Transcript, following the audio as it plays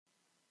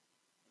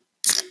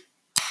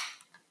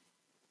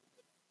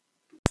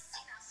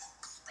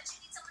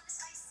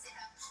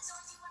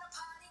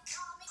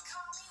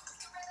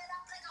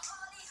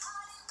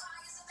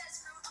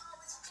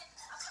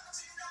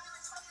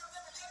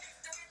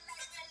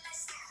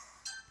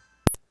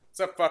What's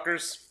up,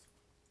 fuckers?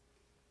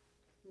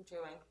 I'm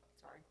chewing.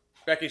 Sorry.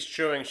 Becky's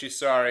chewing. She's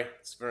sorry.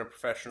 It's very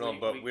professional,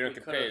 but we don't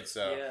get could've- paid,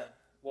 so yeah.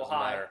 Well, doesn't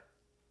hi. matter.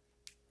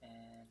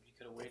 And you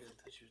could have waited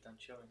until she was done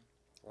chewing.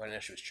 Well, I didn't know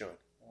she was chewing.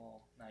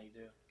 Well, now you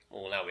do.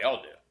 Well, now we all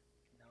do.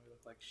 Now we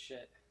look like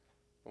shit.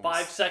 Well,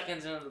 5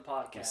 seconds into the We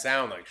podcast.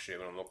 sound like shit.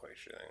 We don't look like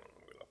shit. I don't know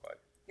what we look like.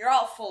 You're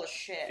all full of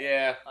shit.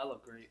 Yeah. I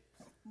look great.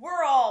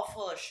 We're all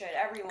full of shit.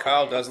 Everyone.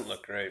 Kyle is. doesn't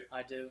look great.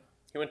 I do.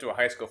 He went to a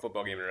high school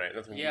football game tonight.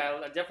 Nothing. Yeah,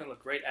 I definitely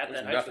look great at There's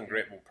that high nothing school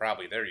great. game. Well,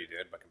 probably there you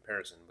did by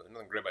comparison, but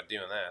nothing great about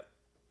doing that.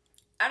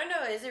 I don't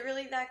know. Is it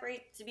really that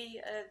great to be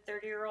a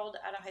 30-year-old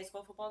at a high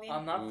school football game?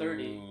 I'm not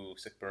 30. Ooh,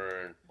 sick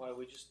burn. Why,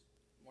 we just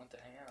went to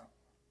hang out.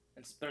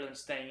 It's better than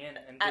staying in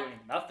and At- doing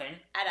nothing.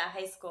 At a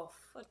high school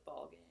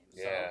football game.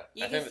 Yeah.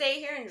 You I can think stay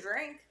here and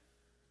drink.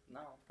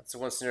 No. that's the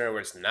one scenario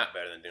where it's not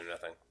better than doing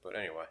nothing. But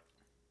anyway,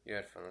 you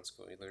had fun. That's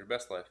cool. You live your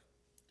best life.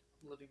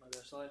 I'm living my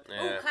best life.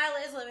 Yeah. Oh, Kyle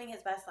is living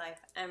his best life.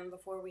 And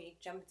before we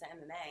jump into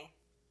MMA,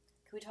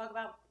 can we talk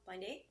about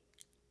blind date?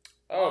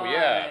 Oh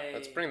yeah. Why?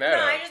 Let's bring that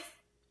No, up.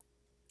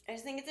 I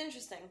just think it's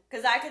interesting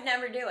because I could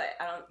never do it.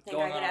 I don't think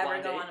Going I could on a ever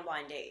blind go date? on a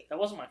blind date. That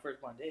wasn't my first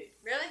blind date.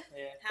 Really?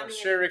 Yeah. How Let's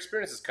many? share your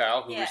experiences,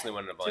 Kyle, who Yeah. recently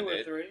went on a blind 2 or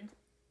date. 3.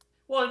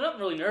 Well, I'm not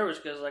really nervous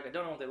because like I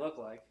don't know what they look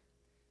like.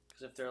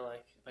 Because if they're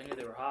like, if I knew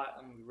they were hot,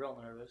 I'm gonna be real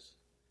nervous.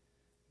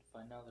 If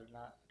I know they're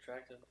not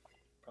attractive, I'm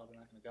probably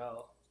not gonna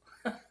go.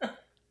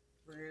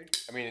 Rude.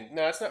 I mean,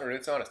 no, it's not rude.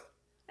 It's honest.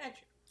 That's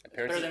true.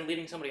 Better Appearances, than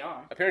leading somebody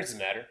on. appearances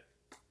matter.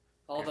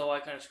 Although I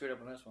kind of screwed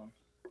up on this one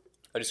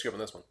I just screwed up on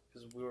this one.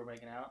 because we were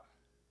making out.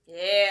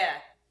 Yeah.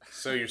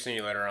 So you're seeing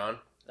you later on?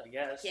 I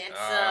guess. Get some.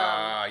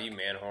 Ah, you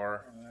man whore.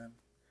 Uh,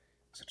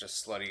 Such a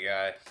slutty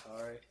guy.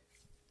 sorry.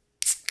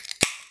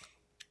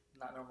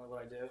 Not normally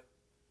what I do.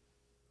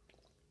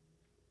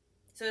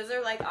 So is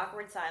there like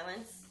awkward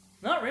silence?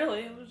 Not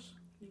really. It was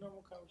a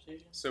normal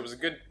conversation. So it was a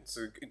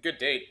good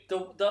date. The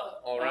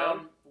All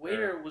around?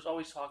 waiter was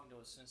always talking to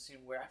us and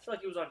seemed weird. I feel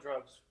like he was on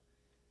drugs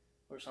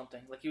or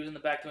something. Like he was in the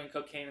back doing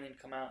cocaine and then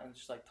come out and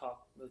just like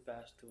talk really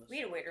fast to us. We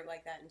had a waiter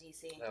like that in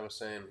DC. I was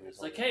saying. It's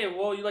like, hey,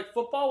 well, you like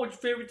football? What's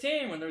your favorite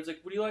team? And there was like,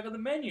 what do you like on the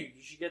menu?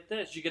 You should get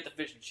this. You should get the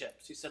fish and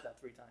chips. He said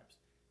that 3 times.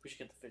 We should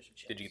get the fish and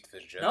chips. Did you get the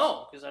fish and chips?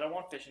 No, because I don't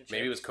want fish and chips.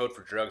 Maybe it was code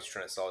for drugs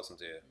trying to sell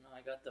something to you. No,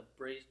 I got the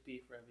braised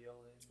beef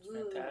ravioli. It was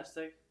Ooh.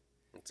 fantastic.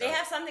 It They sounds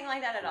have something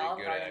like that at pretty Olive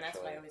good, Garden. That's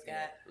what I actually. always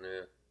get.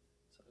 Yeah.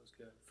 So it was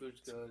good.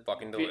 Food's good.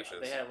 fucking Beer- delicious.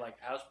 They had like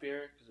house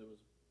beer because it was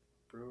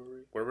a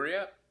brewery. Where were you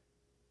at?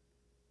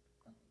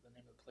 The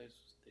name of the place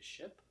was The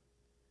Ship.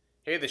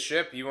 Hey, the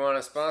ship. You want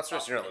to sponsor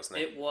us? You're not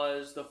listening. It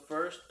was the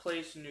first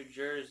place in New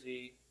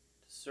Jersey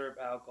to serve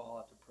alcohol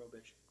after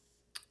Prohibition.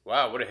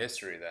 Wow, what a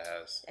history that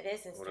has. It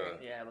is history.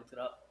 What Yeah, I looked it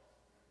up.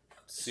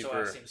 So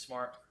Super. I seem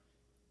smart.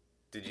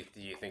 Did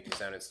you think you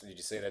sounded? Did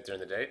you say that during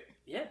the date?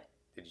 Yeah,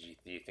 Do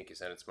you think you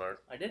sounded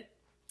smart? I did.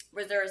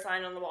 Was there a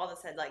sign on the wall that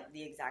said like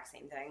the exact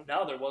same thing?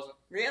 No, there wasn't.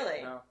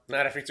 Really? No,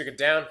 Not if you took it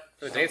down.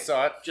 The date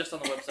saw it. just on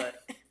the website.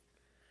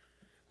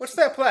 What's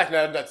that plaque?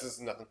 No, that's just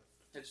nothing.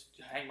 I just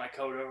hang my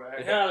coat over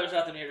it. No, there's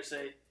nothing here to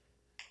say.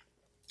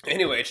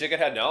 Anyway, check out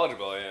how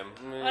knowledgeable I am.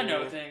 I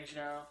know things, you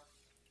know.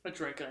 I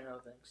drink and I know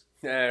things.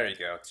 There you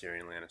go,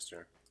 Tyrion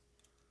Lannister.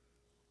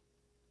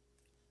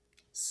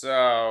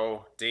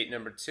 So, date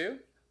number 2?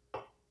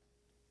 What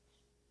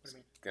do you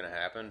mean? Gonna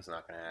happen? It's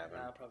not gonna happen.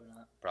 No, probably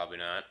not. Probably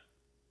not.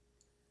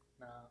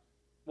 No.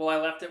 Well, I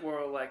left it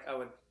where like I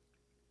would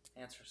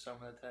answer some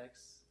of the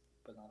texts,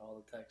 but not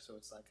all the texts. So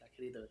it's like I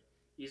could either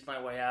ease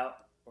my way out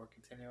or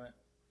continue it.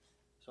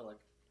 So like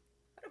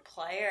What a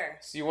player.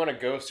 So you want a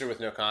ghoster with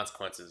no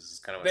consequences is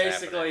kind of what's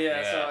Basically,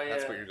 happening. yeah, so,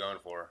 That's yeah. what you're going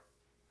for.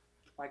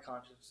 my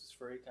conscience is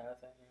free kind of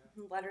thing.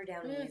 You know? Let her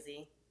down Yeah.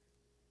 easy.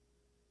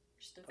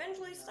 Just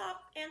eventually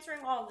stop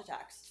answering all of the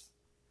texts.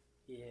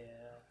 Yeah.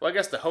 Well, I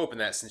guess the hope in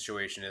that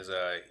situation is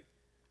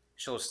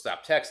she'll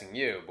stop texting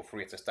you before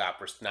you have to stop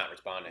not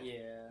responding.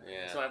 Yeah.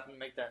 Yeah. So I have to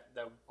make that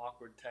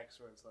awkward text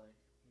where it's like,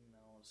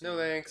 No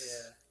thanks.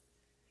 Yeah.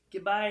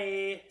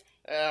 Goodbye.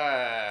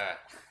 Ah.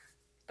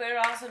 But it'd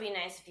also be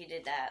nice if you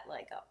did that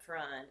like up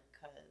front,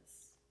 because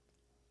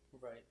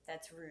Right.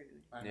 that's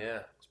rude. I know. Yeah,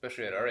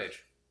 especially at our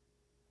age.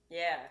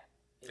 Yeah.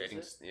 Is Dating,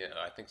 it? yeah,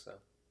 I think so.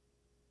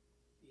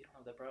 You don't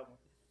have that problem.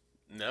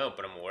 No,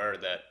 but I'm aware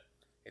that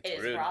it's It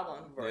is rude. a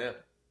problem. Right. Yeah.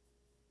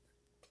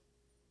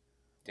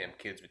 Damn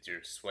kids with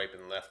your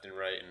swiping left and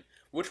right. And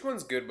which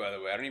one's good, by the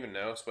way? I don't even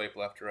know. Swipe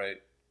left or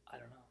right. I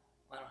don't know.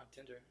 I don't have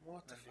Tinder.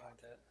 What the Nothing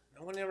like that.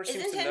 No one ever seems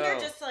Isn't to Tinder know.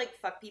 just to like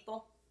fuck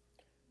people?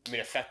 I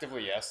mean,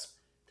 effectively, yes.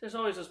 There's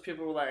always those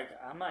people who are like,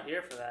 I'm not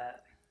here for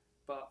that.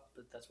 But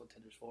that's what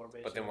Tinder's for,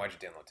 basically. But then why'd you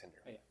download Tinder?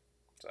 Yeah.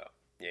 So,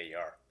 yeah, you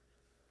are.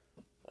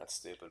 That's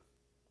stupid.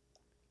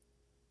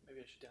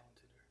 Maybe I should download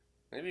Tinder.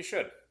 Maybe you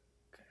should.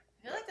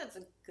 I feel like that's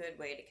a good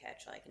way to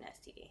catch like an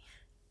STD.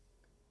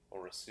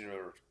 Or a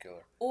serial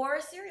killer. Or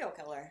a serial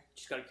killer.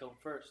 Just gotta kill him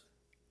first.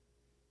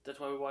 That's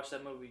why we watched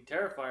that movie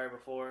Terrifier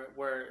before,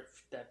 where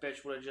if that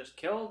bitch would have just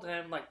killed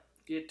him, like,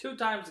 you had 2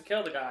 times to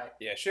kill the guy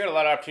Yeah, she had a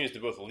lot of opportunities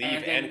to both leave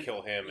And and, then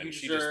kill him, you and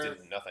she just deserve-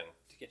 did nothing.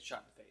 to get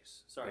shot in the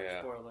face. Sorry, Yeah.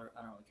 spoiler alert,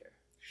 I don't really care.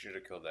 She should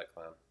have killed that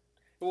clown.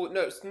 Well,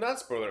 no, it's not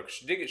spoiler. 'Cause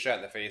she did get shot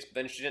in the face, but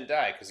then she didn't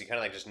die because he kind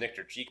of like just nicked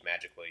her cheek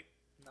magically.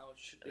 No,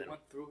 it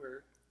went through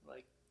her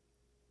like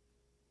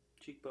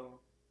cheekbone.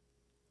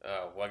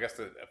 Oh, well, I guess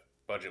the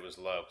budget was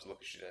low because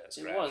look, she did that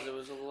scratch. It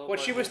was a little. Well,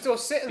 she was budget still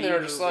sitting B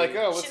there, just like, movie.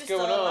 oh, She what's was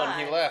going still on?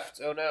 He alive.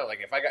 left. Oh no! Like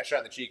if I got shot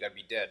in the cheek, I'd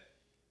be dead.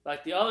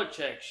 Like the other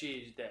chick,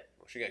 she's dead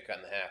Well, she got cut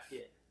in half.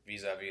 Yeah.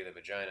 Vis-a-vis the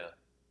vagina.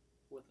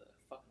 with a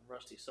fucking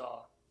rusty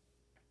saw.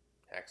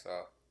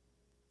 Hacksaw.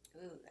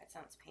 Ooh, that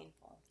sounds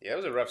painful. Yeah, it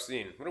was a rough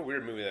scene. What a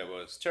weird movie that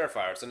was.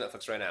 Terrifier. It's on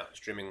Netflix right now.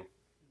 Streaming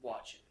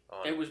Watch it.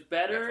 on It was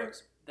better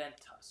Netflix. than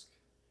Tusk.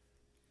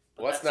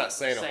 But Well, that's not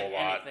saying a saying whole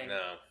lot. anything.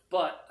 No.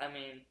 But I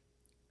mean,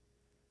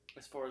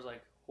 as far as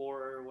like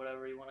horror or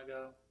whatever you want to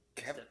go,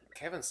 it's different.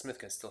 Kevin Smith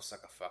can still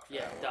suck a fuck for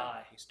Yeah, that one.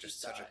 die. He's just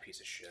Just such die. a piece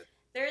of shit.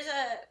 There's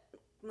a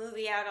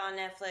movie out on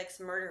Netflix,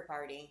 Murder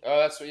Party. Oh,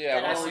 that's what. Yeah,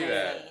 I That want I to see wanna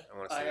that. see. I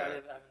want to I see that.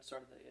 haven't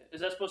started that yet. Is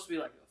that supposed to be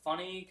like a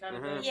funny kind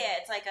of Mhm. thing? Yeah,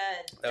 it's like a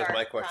That was dark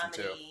my question,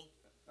 too. comedy,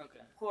 Okay.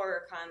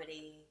 horror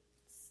comedy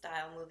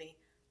style movie.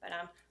 But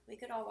we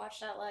could all watch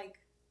that like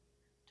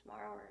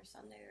tomorrow or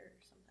Sunday or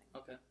something.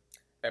 Okay.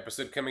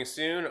 Episode coming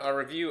soon. Our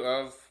review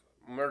of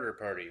Murder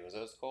Party. Was that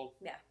what it's called?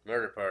 Yeah.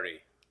 Murder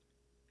Party.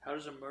 How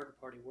does a murder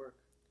party work?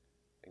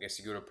 I guess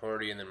you go to a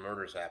party and then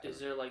murders happen. Is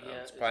there like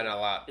It's is probably there- not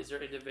a lot. Is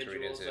there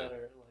individuals into. that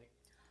are like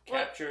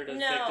Well, captured as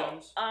no,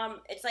 victims?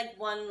 it's like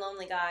one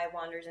lonely guy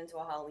wanders into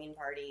a Halloween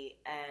party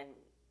and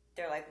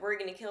they're like, "We're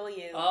gonna kill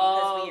you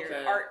Oh, because we're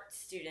okay. art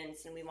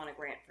students and we want a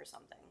grant for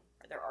something,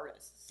 or they're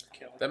artists."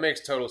 Kill. That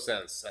makes total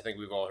sense. I think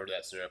we've all heard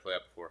that scenario play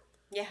out before.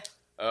 Yeah.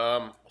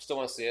 I still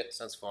want to see it.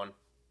 Sounds fun.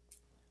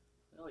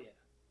 Oh yeah.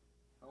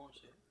 I want to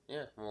see it.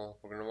 Yeah, well,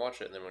 we're going to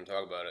watch it and then we're going to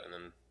talk about it and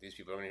then these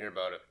people are going to hear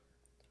about it.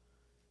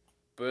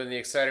 But in the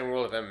exciting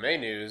world of MMA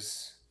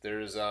news,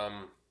 there's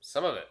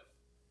some of it.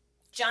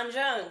 John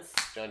Jones.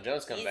 John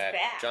Jones come He's back.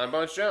 back. John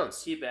Bones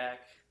Jones. He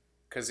back.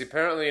 Because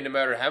apparently no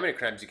matter how many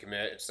crimes you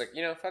commit, it's like,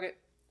 fuck it.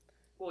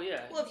 Well,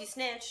 yeah. Well, if you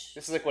snitch,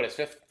 This is like, what, his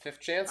fifth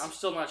chance? I'm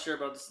still not sure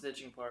about the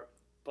snitching part,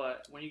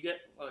 but when you get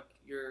like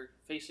you're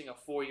facing a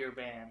 4-year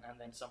ban and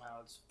then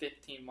somehow it's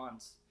 15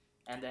 months,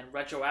 and then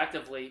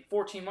retroactively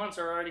 14 months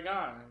are already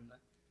gone. And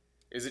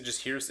Is it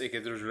just hearsay?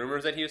 Because there's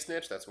rumors that he was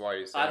snitched? That's why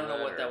he's saying I don't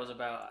know what or- that was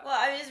about. well,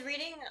 I was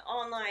reading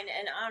online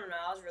and I don't know,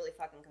 I was really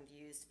fucking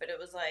confused, but it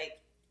was like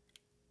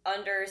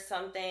under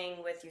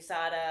something with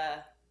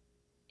USADA,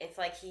 it's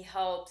like he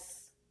helps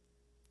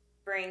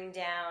bring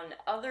down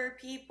other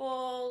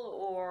people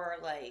or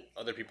like,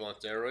 Other people on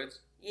steroids?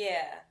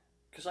 yeah.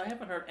 Because I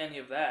haven't heard any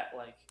of that.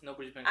 Like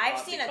nobody's been. I've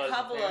caught seen a because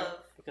couple him. of.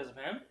 Because of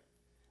him.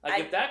 Like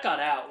if that got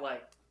out,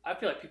 like I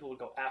feel like people would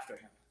go after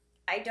him.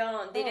 I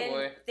don't. They Probably.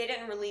 didn't. They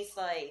didn't release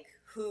like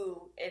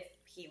who, if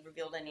he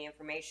revealed any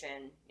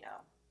information,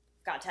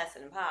 got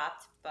tested and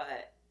popped.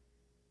 But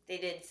they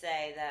did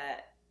say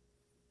that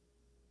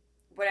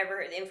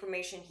whatever the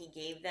information he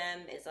gave them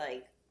is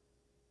like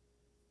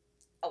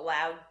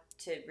allowed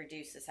to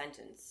reduce the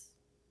sentence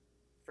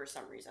for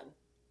some reason.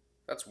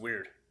 That's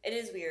weird. It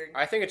is weird.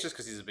 I think it's just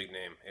because he's a big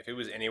name. If it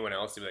was anyone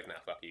else, he'd be like, nah,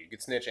 fuck you. You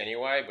could snitch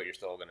anyway, but you're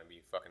still going to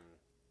be fucking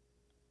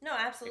No,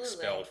 absolutely.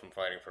 expelled from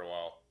fighting for a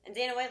while. And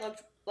Dana White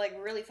looked like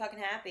really fucking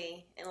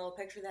happy in a little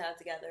picture they had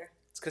together.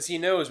 It's because he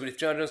knows, but if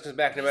John Jones comes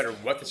back, no matter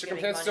what the He's gonna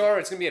make circumstances money. are,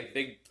 it's going to be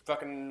a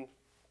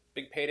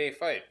big payday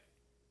fight.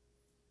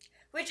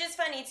 Which is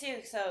funny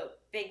too. So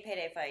big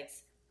payday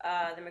fights.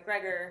 The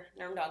McGregor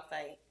Nurmdog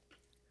fight.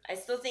 I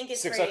still think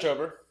it's 6 great.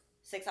 October,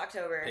 6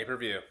 October.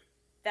 pay-per-view.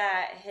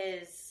 That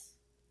his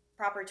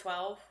Proper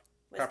 12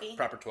 whiskey.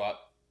 Proper twat.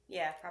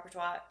 Yeah, Proper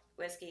 12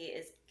 whiskey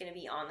is gonna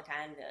be on the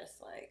canvas.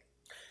 Like,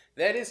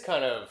 That is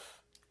kind of...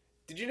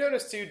 Did you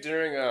notice, too,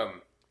 during,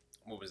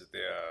 what was it,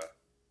 the,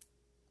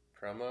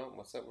 promo?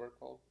 What's that word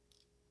called?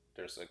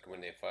 There's, like, when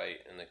they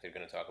fight, and, like, they're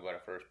going to talk about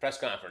it first. Press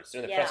conference.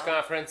 During the press Yeah.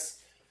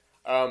 conference,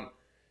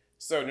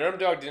 so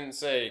Nurmdog didn't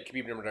say,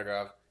 Khabib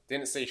Nurmagomedov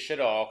didn't say shit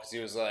all, because he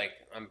was like,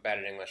 I'm bad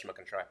at English, I'm not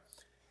going to try.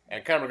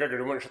 And Conor McGregor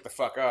wouldn't shut the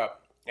fuck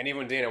up. And even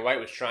when Dana White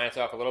was trying to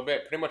talk a little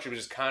bit, pretty much it was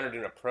just Conor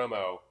doing a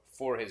promo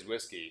for his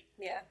whiskey.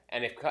 yeah.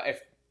 And if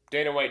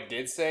Dana White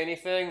did say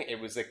anything, it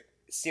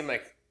seemed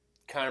like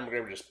Conor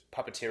McGregor was just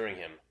puppeteering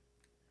him.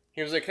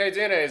 He was like, "Hey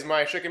Dana, is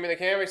my shit gonna be in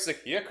the canvas?" He's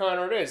like, "Yeah,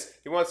 Conor, it is.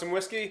 You want some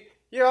whiskey?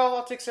 Yeah,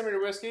 I'll take some of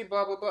your whiskey."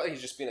 Blah blah blah. He's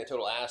just being a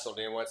total asshole.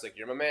 Dana White's like,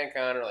 "You're my man,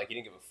 Conor." Like he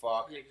didn't give a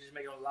fuck. Yeah, because he's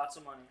making lots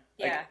of money.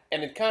 Like, Yeah.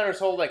 and then Conor's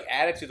whole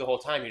attitude the whole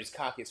time, he was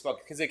cocky as fuck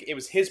because it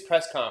was his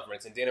press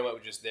conference and Dana White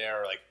was just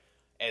there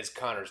as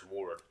Conor's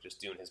ward, just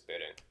doing his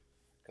bidding.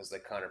 Because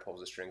Conor pulls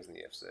the strings in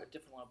the UFC. I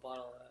definitely want a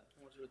bottle of that.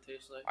 I wonder what it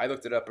tastes like. I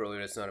looked it up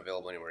earlier. It's not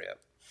available anywhere yet.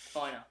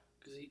 Oh, I know.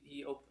 Because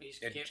he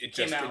It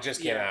came out. it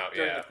just came out.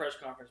 during Yeah. the press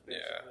conference,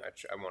 basically. Yeah,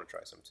 I want to try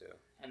some too.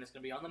 And it's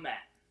gonna be on the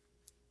mat,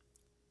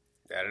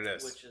 That it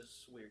is. which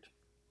is weird.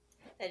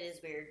 That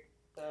is weird,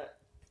 but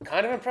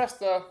Kind of impressed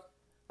though.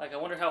 Like I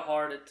wonder how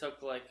hard it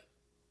took,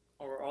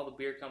 or all the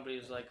beer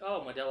companies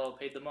oh, Modelo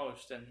paid the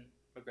most, and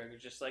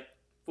McGregor's just like,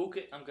 "Fuck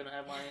it, I'm gonna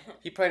have my."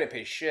 He probably didn't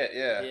pay shit.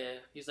 Yeah. Yeah,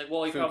 he's like,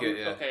 well, he Fuck probably it,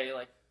 yeah. okay,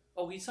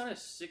 oh, he signed a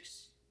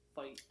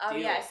 6-fight oh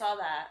deal. yeah, I saw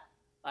that.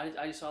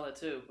 I saw that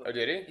too. But Oh,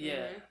 did he?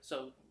 Yeah, Mhm.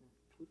 so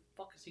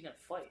fuck is he gonna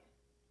fight?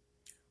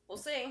 We'll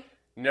see.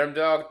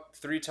 Nurmdog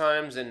 3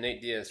 times and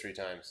Nate Diaz 3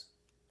 times.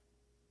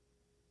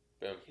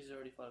 Boom. He's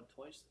already fought him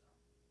twice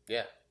though.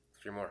 Yeah,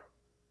 3 more.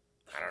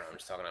 I don't know. I'm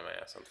just talking on my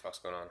ass. What the fuck's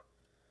going on?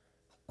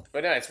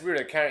 But no, it's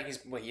weird.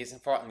 He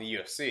hasn't fought in the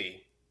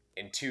UFC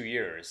in 2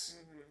 years,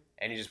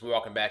 and he's just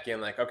walking back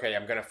in like, okay,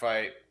 I'm gonna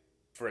fight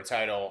for a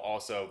title.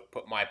 Also,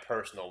 put my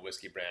personal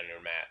whiskey brand in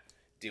your mat.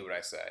 Do what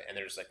I say, and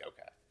they're just like,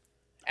 okay.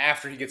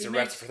 After he gets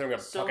arrested for throwing a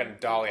fucking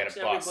dolly at a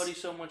bus. Everybody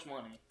so much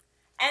money.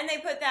 And they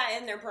put that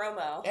in their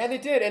promo. And they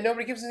did, and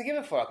nobody gives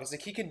a fuck. It's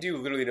like he can do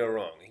literally no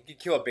wrong. He could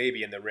kill a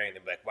baby in the ring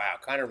and be like, wow,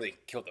 Conor really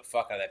killed the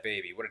fuck out of that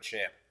baby. What a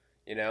champ.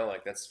 You know,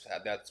 like that's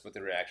what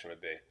the reaction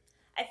would be.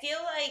 I feel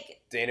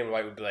like Dana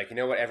White would be like, you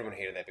know what? Everyone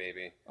hated that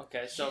baby.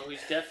 Okay, so he's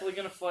definitely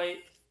gonna fight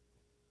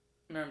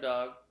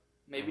Nurmdog,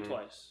 maybe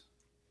twice.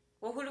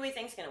 Well, who do we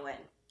think's gonna win?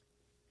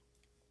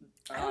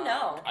 I don't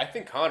know. I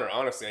think Conor,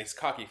 honestly, he's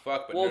cocky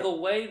fuck. But Well, the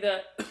way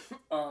that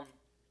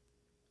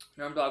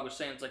Nurmdog was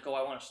saying, it's like, oh,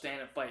 I want to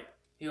stand and fight.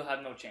 He'll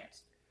have no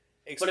chance.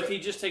 But if he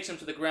just takes him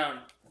to the ground,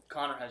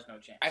 Conor has no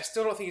chance. I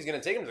still don't think he's going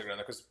to take him to the ground,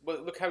 because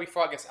look how he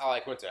fought against Ali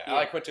Quinta. Yeah.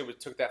 Ali Quinta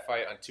took that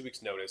fight on 2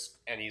 weeks' notice,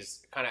 and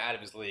he's kind of out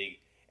of his league.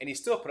 And he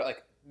still put it,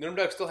 like,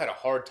 Nurmdog still had a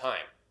hard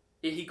time.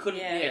 Yeah, he couldn't.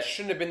 Yeah. It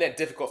shouldn't have been that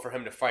difficult for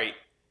him to fight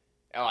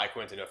Ali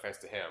Quinta, no offense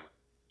to him,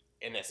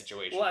 in that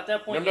situation. Well, at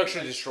that point, Nurmdog should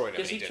have destroyed him.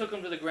 because he took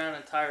him to the ground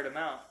and tired him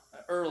out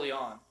early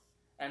on,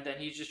 and then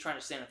he's just trying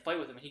to stand and fight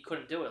with him, and he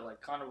couldn't do it.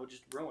 Like Conor would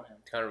just ruin him.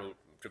 Conor would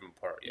rip him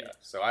apart, yeah. Yeah.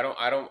 So I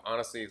don't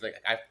honestly, like,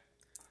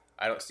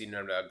 I don't see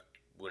Nurmdog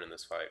winning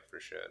this fight for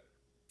shit.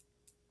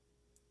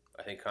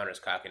 I think Conor's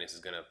cockiness is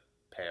going to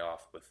pay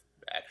off with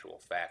actual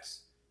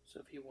facts, So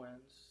if he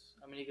wins,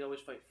 I mean, he could always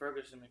fight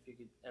Ferguson if he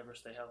could ever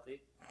stay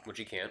healthy. which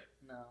he can't.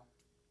 No.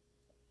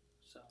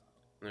 So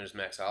And there's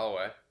Max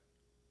Holloway.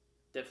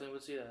 definitely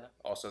would see that.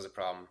 Also has a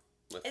problem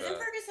with... Isn't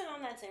Ferguson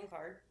on that same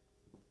card?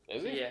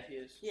 Is he? Yeah, he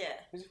is. Yeah.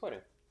 Who's he fighting?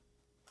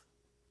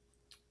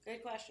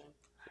 Good question.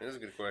 That is a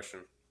good question,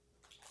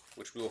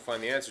 which we will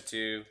find the answer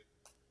to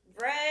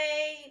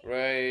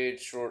Right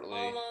shortly.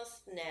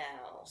 almost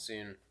now.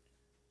 Soon.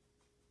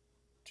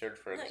 Jared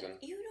No, Ferguson.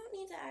 you don't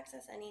need to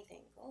access anything.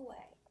 Go away.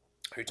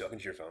 Are you talking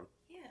to your phone?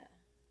 Yeah.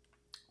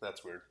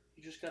 That's weird.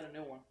 You just got a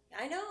new one.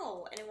 I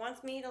know, and it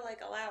wants me to like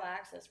allow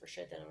access for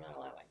shit that I'm not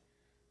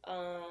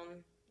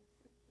allowing.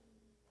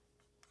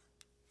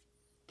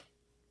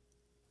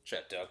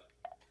 Shut, Doug.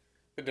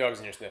 The dog's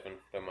in here sniffing.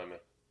 Don't mind me.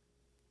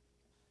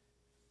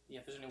 Yeah,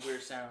 if there's any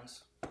weird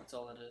sounds, that's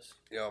all it is.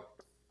 Yep.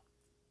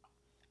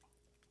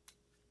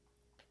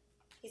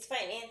 He's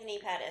fighting Anthony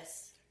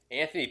Pettis.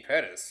 Anthony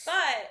Pettis.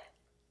 But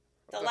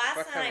What the last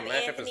fuck kind time of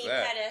matchup Anthony is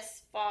that?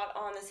 Pettis fought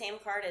on the same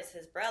card as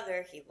his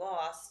brother, he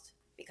lost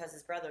because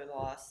his brother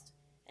lost,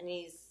 and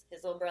his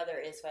little brother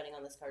is fighting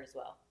on this card as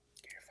well.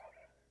 Get your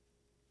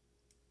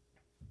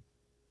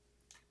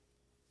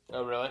phone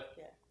out. Oh, really?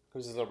 Yeah.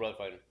 Who's his little brother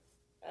fighting?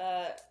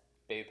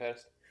 Baby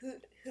Pettis?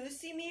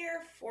 Husimir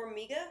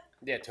Formiga?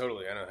 Yeah,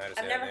 totally. I know how to say I've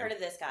that never name. heard of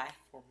this guy.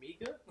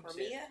 Formiga? Let me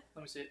see it. Formiga?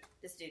 Let me see it.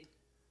 This dude.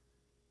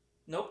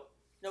 Nope.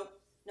 Nope.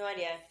 No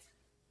idea.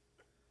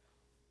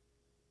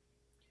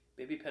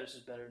 Baby Pettis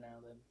is better now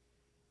than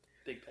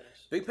Big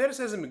Pettis. Big Pettis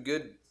hasn't been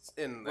good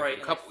in like Right, a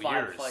in couple like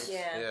 5 years. fights.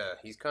 Yeah.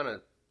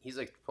 He's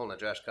like pulling a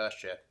Josh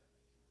Koscheck.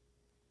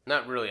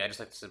 Not really. I just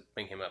like to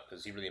bring him up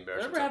because he really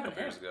embarrassed Whatever himself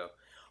a happened couple to years ago.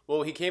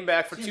 Well, he came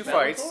back for Is he 2 in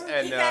fights, Bellator?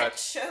 and He got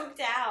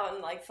choked out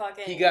and like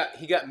fucking. he got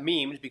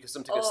memed because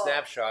someone took a Oh.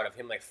 snapshot of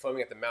him like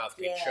foaming at the mouth,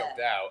 getting Yeah. choked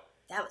out,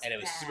 That was and it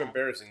was bad. super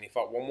embarrassing. He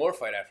fought one more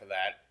fight after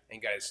that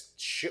and got his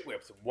shit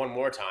whipped one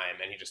more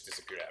time, and he just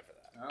disappeared after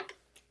that. Oh.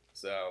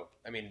 So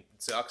I mean, it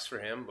sucks for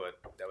him,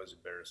 but that was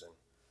embarrassing.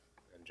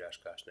 And Josh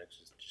Koscheck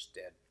is just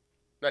dead.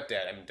 Not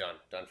dead. I mean,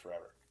 done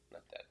forever.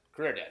 Not dead.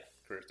 Career dead.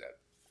 Career's dead.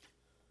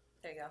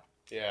 There you go.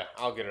 Yeah,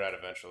 I'll get her out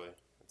eventually.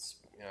 It's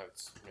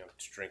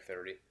strength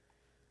 30.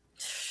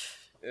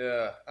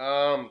 Yeah.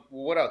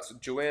 What else?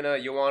 Joanna,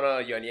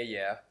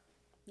 yeah.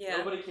 Yeah.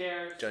 Nobody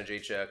cares. John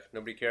Jacek.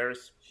 Nobody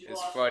cares. She Is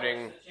lost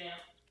fighting twice to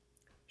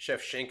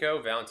champ.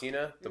 Shevchenko,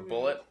 Valentina, the Mhm.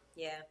 Bullet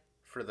Yeah.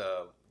 for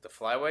the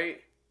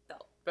flyweight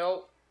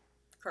belt.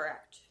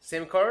 Correct.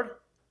 Same card.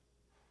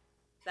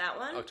 That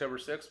one? October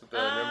 6th with the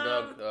Um,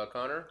 Nurmdog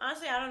Connor.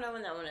 Honestly, I don't know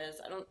when that one is.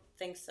 I don't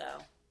think so.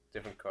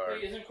 Different card.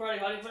 Wait, isn't Karate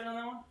Hottie fighting on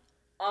that one?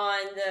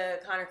 On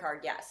the Connor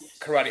card, yes.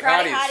 Karate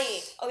Karate Hotties.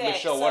 Hottie. Okay,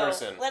 Michelle so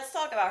Watterson. let's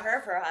talk about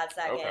her for a hot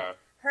second. Okay.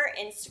 Her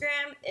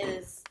Instagram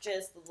is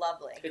just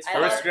lovely. It's I her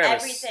love Instagram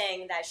is-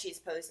 everything that she's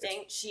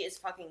posting. She is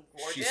fucking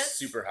gorgeous. She's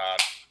super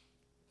hot.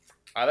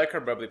 I like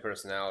her bubbly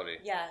personality.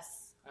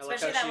 Yes. I like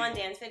Especially how that she- one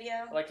dance video.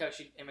 I like how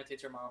she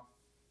imitates her mom.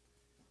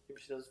 You ever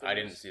see those videos? I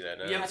didn't see that.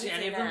 No. You haven't Have seen you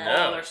any seen of them? that?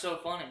 Oh, No. they're so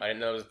funny. I didn't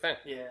know it was a thing.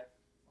 Yeah.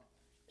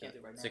 Can't do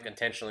it right It's now. like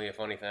intentionally a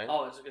funny thing.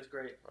 Oh, it's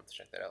great. I'll have to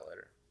check that out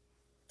later.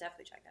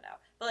 Definitely check that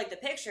out. But like the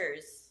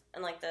pictures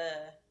and like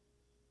the,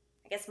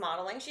 I guess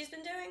modeling she's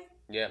been doing,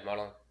 Yeah,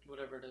 modeling.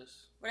 Whatever it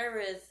is. whatever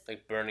it is.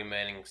 Like Bernie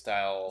Manning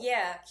style.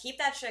 Yeah, keep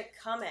that shit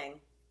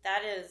coming.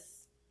 That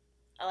is,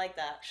 I like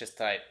that. It's just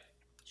tight.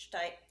 She's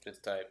tight. It's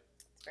tight.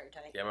 It's very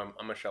tight. Yeah, I'm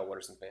a Michelle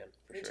Waterson fan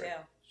for Me sure. too.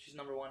 She's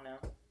number one now.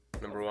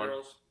 Number Of one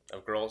girls.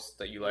 of girls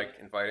that you like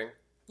in fighting,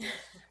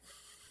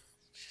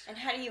 And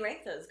how do you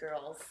rank those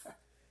girls?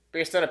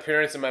 based on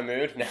appearance and my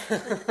mood. No.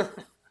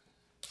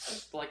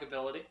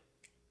 Likability.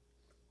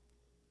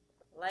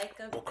 Like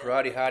a Well,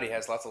 Karate Hottie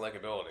has lots of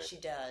likability. She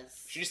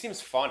does. She just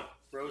seems fun.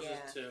 Roses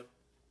Yeah. too.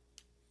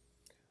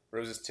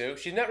 Roses too.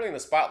 She's not really in the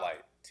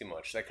spotlight too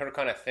much. Like her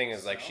kind of thing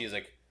is like So? she's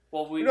like.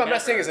 Well, we. No, I'm not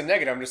never- saying it's a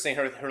negative. I'm just saying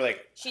her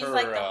like She's her,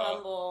 like the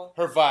humble.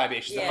 her vibe.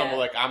 She's the Yeah. humble.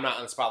 Like I'm not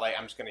in the spotlight.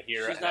 I'm just gonna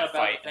hear She's and not then about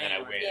fight the and then I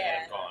fame or win anything. and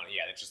Yeah. I'm gone.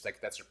 Yeah, it's just like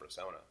that's her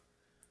persona.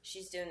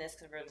 She's doing this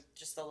because we're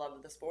just the love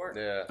of the sport.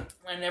 Yeah.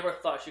 I never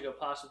thought she could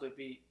possibly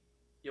beat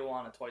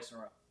Joanna twice in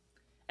a row,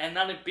 and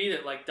not to beat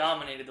it, like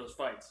dominated those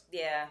fights.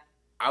 Yeah.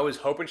 I was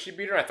hoping she'd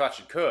beat her. I thought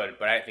she could,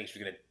 but I didn't think she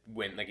was gonna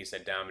win. Like you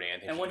said, dominate. I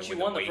think And when she won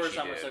won the way first she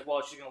time, it's did. like,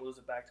 well, she's gonna lose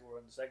it back to her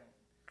in the second one.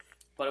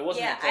 But it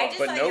wasn't. Yeah, until- I just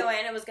But thought nope.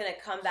 Joanna was going to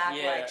come back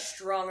Yeah. like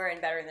stronger and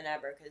better than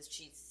ever because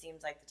she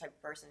seems like the type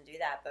of person to do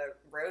that. But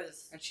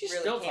Rose and she's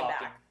really still came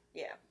talking. back.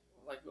 Yeah.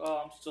 Like, oh,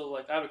 I'm still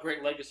like, I have a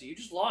great legacy. You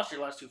just lost your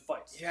last two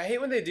fights. Yeah, I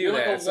hate when they do You're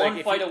that. like It's a one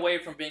if fight you- away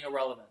from being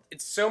irrelevant.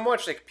 It's so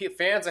much like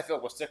fans. I feel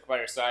will stick by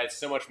your side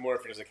so much more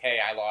if you're just like, hey,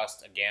 I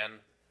lost again.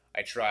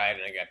 I tried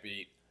and I got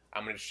beat.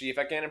 I'm gonna see if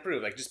I can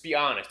improve. Like, just be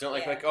honest. Don't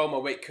Yeah. oh, my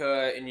weight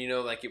cut and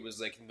like it was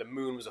like the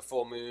moon was a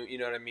full moon. You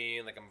know what I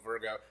mean? Like I'm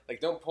Virgo.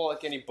 Like don't pull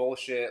like any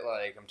bullshit.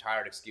 Like I'm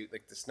tired excuse.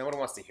 Like this, no one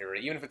wants to hear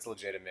it, even if it's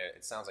legitimate.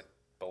 It sounds like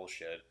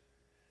bullshit.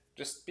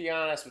 Just be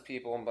honest with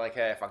people and be like,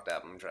 hey, I fucked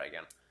up. I'm gonna try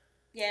again.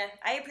 Yeah,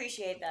 I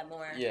appreciate that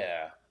more.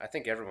 Yeah, I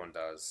think everyone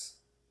does.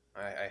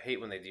 I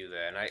hate when they do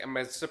that, and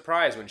I'm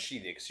surprised when she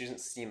did because she doesn't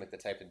seem like the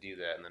type to do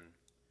that, and then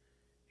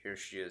here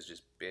she is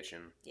just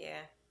bitching. Yeah.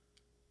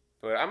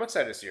 But I'm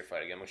excited to see her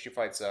fight again when she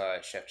fights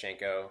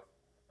Shevchenko.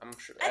 I'm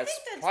sure I that's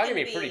think that's probably gonna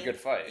gonna be a pretty good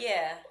fight.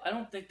 Yeah. I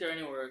don't think they're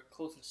anywhere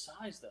close in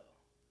size though.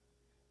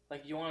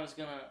 Like Joanna's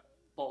gonna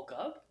bulk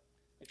up.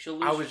 Like she'll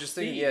lose. I was her just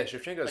thinking, speed. yeah,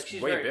 Shevchenko's Like she's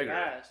way very bigger.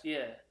 fast.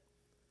 Yeah.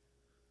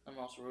 I'm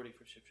also rooting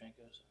for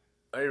Shevchenko.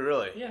 So. Are you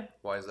really? Yeah,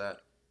 Why is that?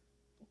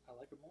 I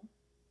like her more.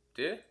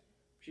 Do you?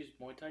 She's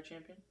Muay Thai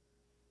champion.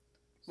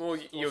 Well,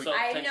 Well, so-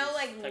 I Texas- know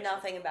like Texas.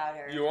 nothing about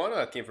her.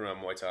 Joanna came from a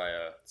Muay Thai.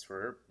 That's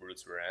where her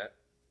roots were at.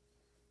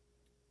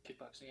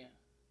 Kickboxing,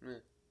 yeah. Yeah.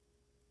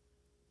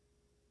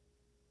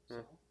 So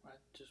Yeah. I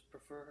just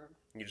prefer her.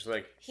 You just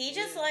like He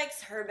just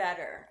likes her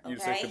better. You Okay,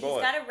 just like the he's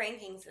bullet. got a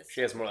ranking system.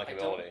 she has more I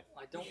likability.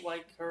 don't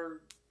like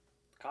her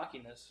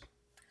cockiness.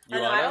 Oh, no,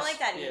 I don't Joanna's? like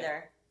that Yeah.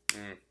 either.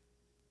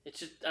 It's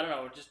just I don't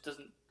know. It just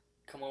doesn't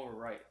come over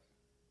right.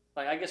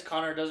 Like I guess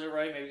Connor does it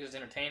right, maybe because it's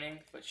entertaining,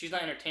 but she's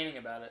not entertaining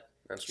about it.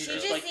 That's She's true.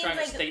 just just like seems trying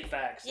like to state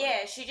facts. like-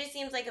 Yeah, she just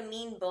seems like a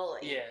mean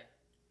bully. yeah.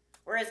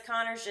 Whereas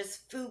Connor's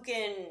just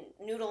fucking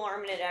noodle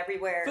arming it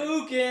everywhere,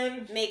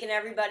 Fukin. making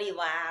everybody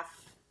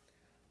laugh.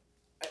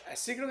 I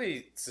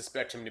secretly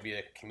suspect him to be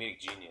a comedic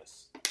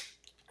genius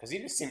because he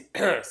just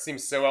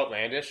seems so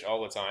outlandish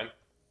all the time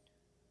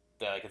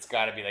that like it's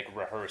got to be like a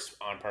rehearsed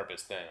on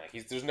purpose thing.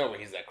 Like there's no way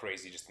he's that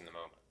crazy just in the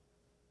moment.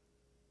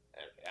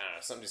 And, I don't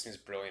know, something just seems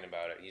brilliant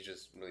about it. He's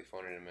just really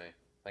funny to me.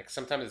 Like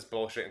sometimes it's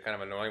bullshit and kind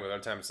of annoying, but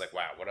other times it's like,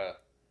 wow, what a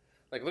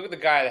like look at the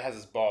guy that has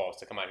his balls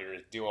to come out here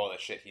and do all the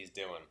shit he's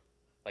doing,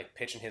 like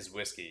pitching his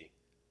whiskey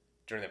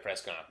during the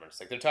press conference.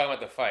 Like they're talking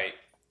about the fight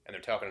and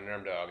they're talking to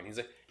Nerm Dog, and he's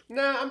like,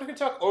 nah, I'm gonna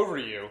talk over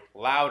you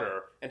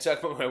louder and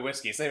talk about my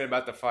whiskey. It's not even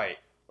about the fight.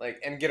 Like,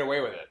 and get away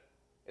with it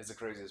is the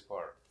craziest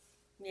part.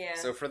 Yeah.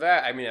 So for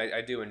that, I mean, I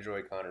do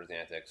enjoy Connor's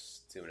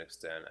antics to an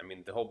extent. I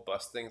mean, the whole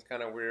bus thing's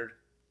kind of weird.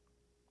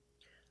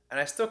 And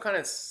I still kind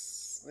of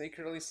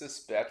secretly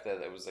suspect that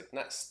it was, like,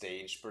 not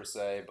staged per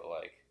se, but,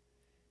 like,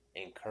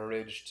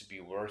 encouraged to be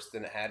worse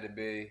than it had to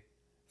be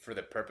for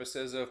the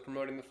purposes of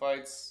promoting the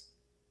fights.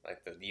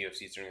 Like, the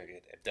UFC's doing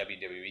like a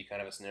WWE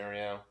kind of a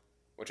scenario,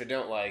 which I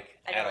don't like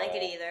I at don't like all.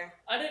 it either.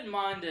 I didn't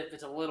mind if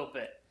it's a little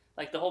bit.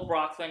 Like the whole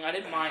Brock thing, I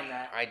didn't mind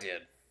that. I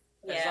did.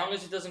 As Yeah. long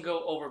as it doesn't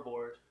go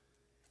overboard.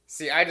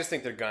 See, I just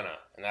think they're gonna,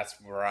 and that's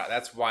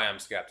why I'm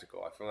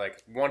skeptical. I feel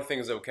like one thing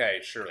is okay,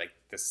 sure, like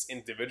this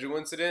individual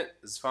incident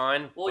is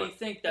fine, Well, but you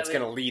think that it's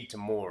gonna lead to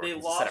more. they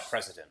It's set a lost-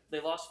 precedent. they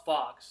lost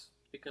Fox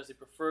because they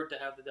preferred to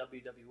have the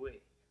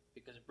WWE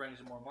because it brings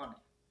them more money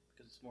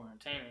because it's more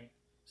entertaining.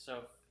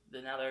 So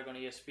now they're going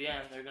to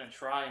ESPN. They're going to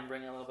try and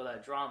bring in a little bit of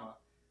that drama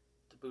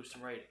to boost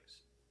some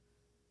ratings.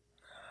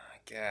 I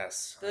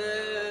guess. Boo.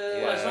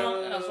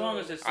 Well, as long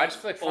as it's I just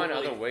feel like find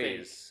overly other fake.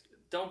 ways.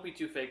 Don't be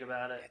too fake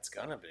about it. It's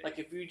gonna be. Like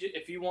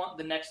if you want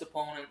the next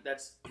opponent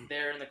that's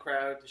there in the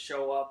crowd to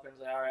show up and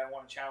say, all right, I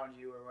want to challenge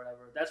you or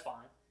whatever, that's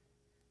fine.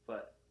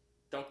 But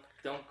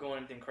don't go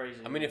anything crazy.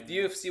 I mean, if the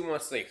UFC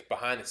wants to, like,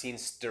 behind the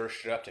scenes stir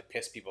shit up to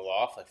piss people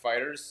off, like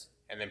fighters,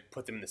 and then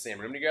put them in the same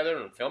room together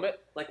and film it,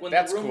 like when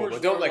that's the cool. rumors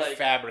But don't were, like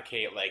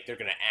fabricate like they're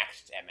gonna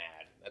act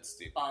mad. That's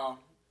stupid.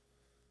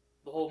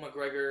 the whole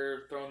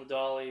McGregor throwing the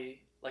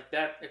dolly like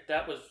that. If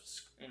that was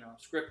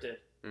scripted,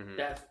 Mhm.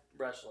 that's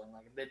wrestling.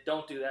 Like they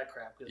don't do that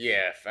crap. 'Cause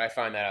Yeah, if I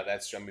find that out,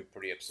 that's gonna be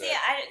pretty upset. See,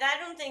 I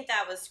don't think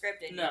that was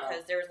scripted No.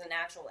 because there was an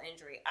actual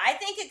injury. I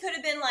think it could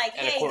have been like,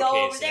 And a hey, court go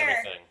case over and there.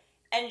 everything.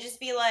 and just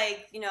be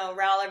like, you know,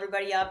 rile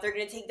everybody up. They're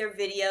gonna take their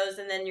videos,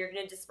 and then you're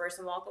gonna disperse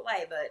and walk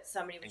away. But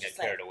somebody was And just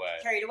get carried away.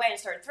 carried away and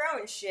start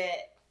throwing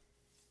shit.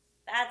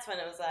 That's when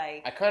it was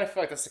like, I kind of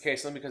feel like that's the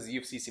case only because the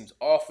UFC seems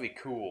awfully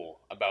cool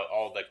about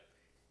all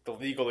the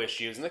legal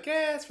issues and like,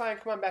 yeah, it's fine,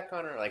 come on back,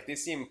 Conor. Like they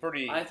seem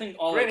pretty. I think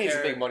all Granted, they he's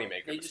care, a big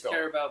moneymaker. they but just still.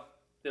 care about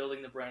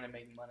building the brand and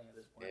making money at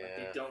this point. Like,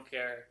 Yeah. they don't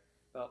care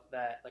about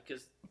that, like,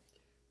 because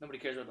nobody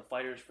cares about the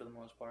fighters for the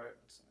most part.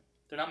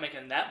 They're not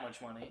making that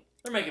much money.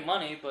 They're making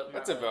money, but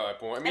That's not a valid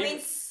point. I mean,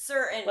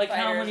 certain like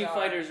fighters how many are.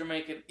 fighters are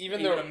making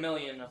Even even though a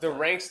million? the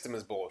rank system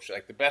is bullshit.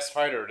 Like the best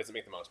fighter doesn't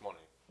make the most money.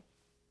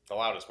 The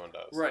loudest one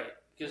does. right?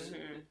 Because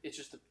Mhm. it's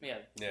just the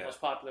Yeah. most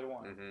popular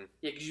one. Mm-hmm.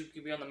 Yeah, because you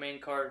could be on the main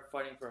card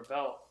fighting for a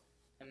belt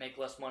and make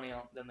less money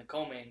than the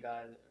co-main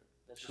guy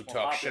that's Who just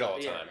more talk shit popular.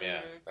 all the time.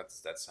 Yeah, Mhm.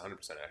 that's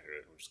 100%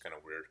 accurate, which is kind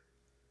of weird.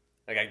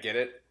 Like I get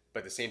it, but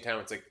at the same time,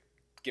 it's like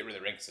get rid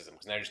of the rank system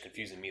because now you're just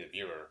confusing me, the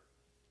viewer,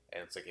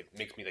 and it's like it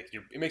makes me like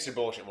it makes your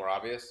bullshit more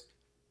obvious.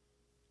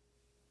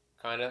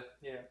 Kinda.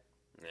 Yeah.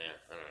 Yeah,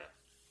 I don't know.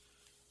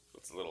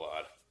 It's a little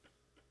odd.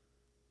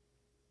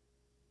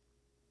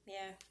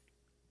 Yeah.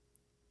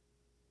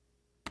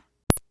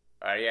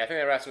 Alright, yeah, I think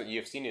that wraps up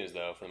UFC news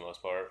though, for the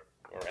most part,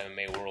 or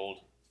MMA world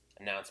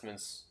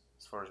announcements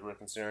as far as we're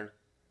concerned.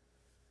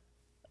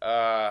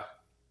 Kyle,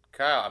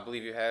 I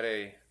believe you had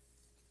a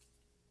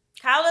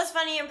Kyle does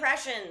funny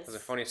impressions. there's a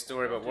funny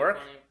story about Too work.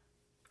 funny.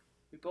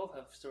 We both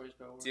have stories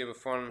about work. Do you have a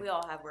fun? We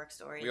all have work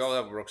stories. We all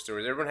have work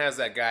stories. Everyone has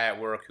that guy at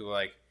work who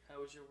like How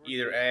was your work?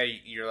 either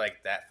A, you're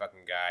like that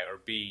fucking guy, or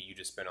B, you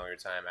just spend all your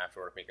time after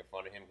work making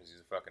fun of him because he's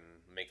a fucking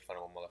make fun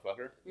of a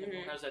motherfucker.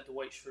 Everyone Mhm. has that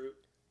Dwight Schrute.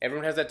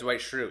 Everyone has that Dwight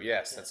Schrute.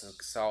 Yes, that's a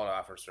Yes. solid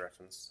office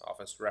reference.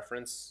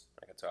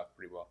 I can talk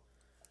pretty well.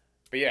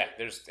 But yeah,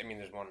 there's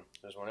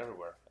one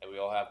everywhere, and we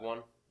all have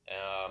one.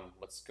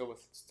 Let's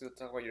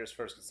talk about yours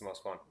first. 'Cause it's the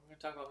most fun. We're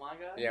gonna talk about my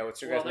guy. Yeah,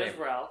 what's your Well, guy's there's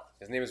name? Ralph.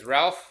 His name is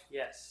Ralph.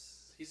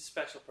 Yes, he's a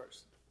special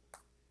person.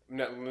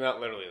 Not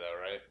literally though,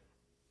 right?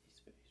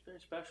 He's very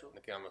special.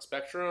 Like on the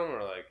spectrum,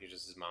 or like he's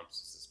just his mom's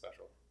just as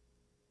special.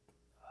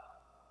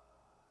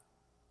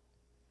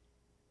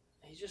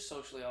 He's just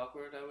socially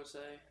awkward, I would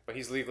say. But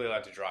he's legally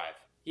allowed to drive.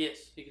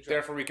 Yes, he can drive.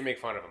 Therefore, we can make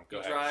fun of him. Go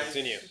he ahead. drives.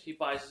 Continue. He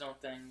buys his own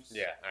things.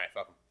 Yeah. All right.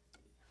 Fuck him.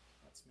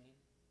 That's mean.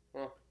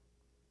 Well.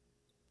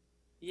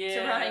 Yeah.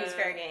 So running's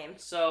fair game.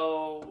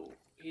 So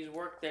he's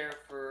worked there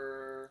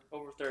for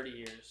over 30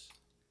 years.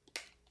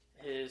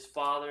 His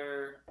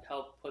father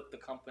helped put the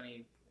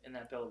company in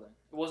that building.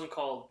 It wasn't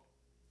called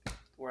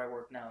where I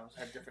work now. It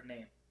had a different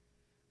name.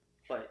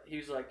 But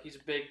he's a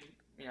big,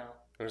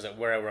 What is that?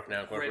 Where I work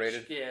now,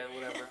 Incorporated. rich, yeah,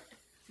 whatever.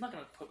 I'm not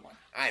gonna put one.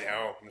 I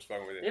know. I'm just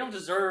fucking with They you. don't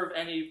deserve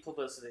any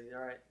publicity.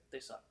 All right, they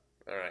suck.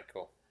 All right.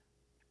 Cool.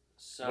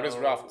 So What does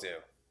Ralph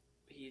do?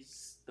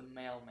 He's the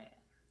mailman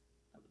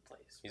of the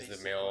place. He's the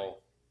basically.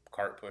 mail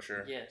cart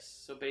pusher. Yes.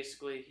 So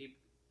basically, he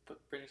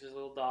brings his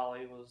little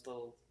dolly with his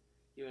little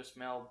U.S.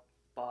 mail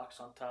box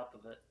on top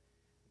of it.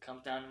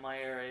 Comes down to my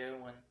area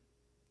when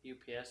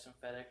UPS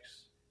and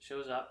FedEx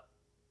shows up,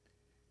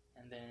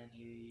 and then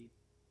he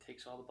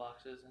takes all the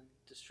boxes and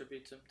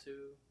distributes them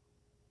to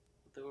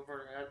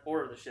whoever had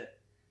ordered the shit.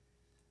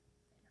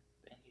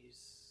 And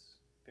he's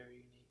very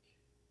unique.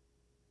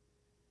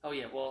 Oh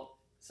yeah, well,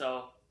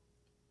 so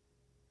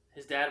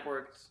his dad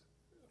worked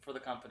for the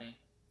company,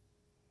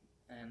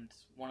 and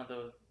one of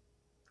the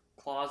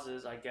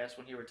clauses, I guess,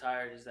 when he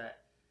retired is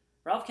that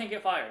Ralph can't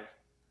get fired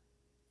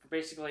for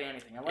basically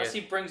anything unless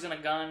he brings in a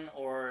gun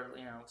or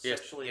He has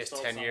sexually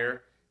assaults tenure someone.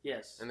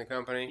 Yes, in the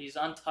company. he's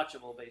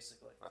untouchable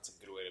basically. That's a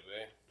good way to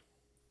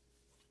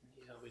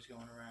be. He's always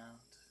going around.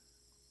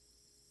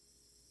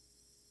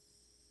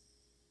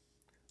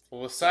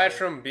 Well, aside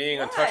from being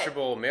What?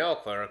 untouchable mail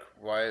clerk,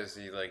 why is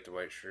he like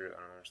Dwight Schrute? I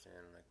don't understand.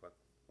 Like,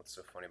 what's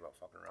so funny about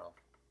fucking Ralph?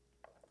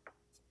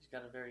 He's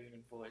got a very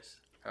unique voice.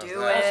 How's Do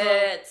that?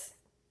 it.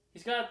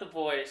 He's got the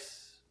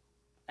voice,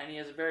 and he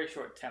has a very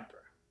short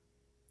temper.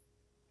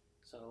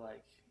 So,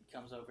 like, he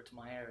comes over to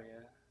my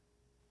area,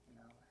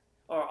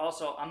 Or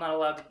also, I'm not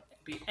allowed to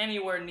be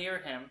anywhere near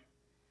him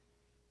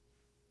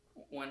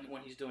when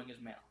he's doing his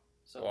mail.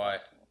 So Why?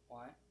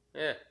 Why?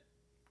 Yeah.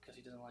 Because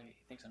he doesn't like it.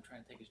 He thinks I'm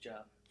trying to take his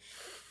job.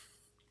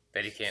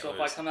 Bet he can't So lose.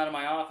 if I come out of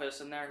my office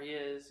and there he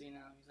is, he's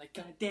like,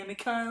 God damn it,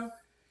 Kyle,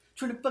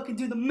 trying to fucking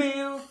do the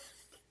mail. Do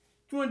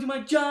you want to do my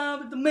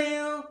job at the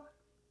mail?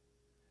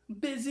 I'm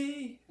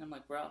busy. And I'm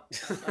like, bro,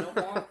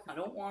 I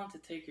don't want to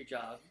take your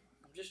job.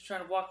 I'm just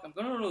trying to walk. I'm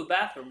going to go to the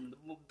bathroom.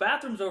 The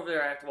bathroom's over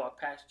there. I have to walk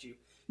past you.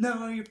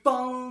 No, you're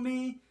following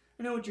me.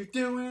 I know what you're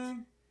doing.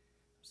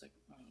 I was like,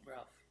 oh,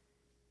 Ralph,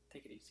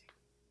 take it easy.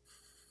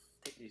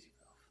 Take it easy,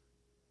 Ralph.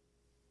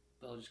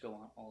 But I'll just go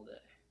on all day.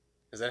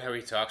 Is that how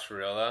he talks for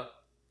real though?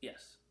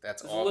 Yes.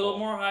 That's It's awful. a little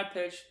more high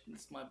pitched.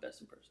 It's my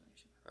best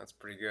impersonation. That's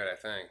pretty good, I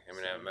think. I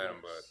mean, I haven't met him,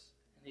 but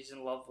And he's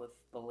in love with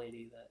the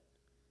lady that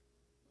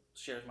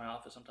shares my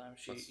office sometimes.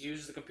 She That's-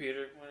 uses the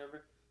computer,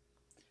 whatever.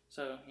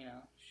 So,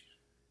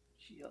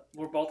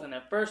 we're both in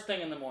there. First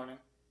thing in the morning,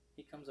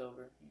 he comes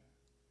over.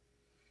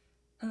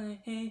 Hi,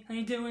 hey, how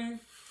you doing?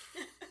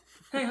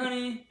 Hey,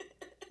 honey,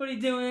 what are you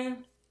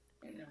doing?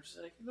 And And we're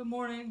just like, good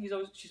morning.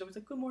 She's always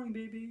like, good morning,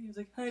 baby. He's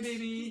like, hi,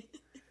 baby.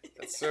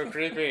 That's so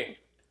creepy.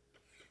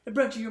 I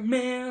brought you your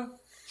mail.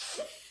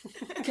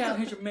 Cal,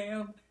 here's your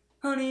mail.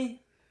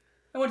 Honey,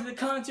 I went to the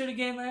concert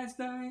again last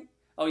night.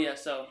 Oh, yeah,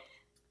 so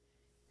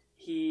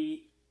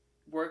he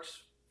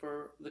works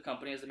for the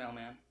company as a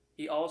mailman.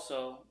 He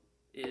also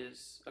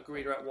is a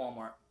greeter at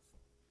Walmart.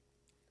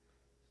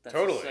 That's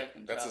his Totally.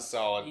 second That's job. a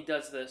solid. He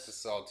does That's a this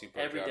solid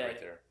 2-part every job day. right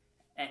there.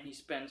 and he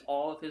spends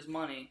all of his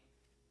money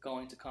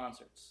going to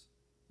concerts,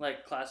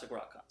 like classic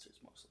rock concerts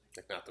mostly.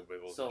 Like not the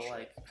Wiggles. So and shit.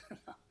 like,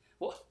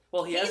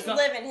 well, he He's has gone.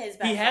 living his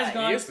best He has life.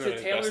 gone He is to living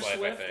his Taylor best life, I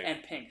Swift think.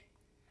 and Pink,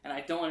 and I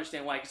don't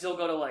understand why. Because he'll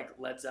go to like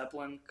Led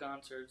Zeppelin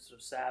concerts or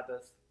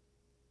Sabbath,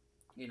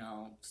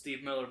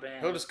 Steve Miller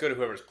Band. He'll just go to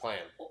whoever's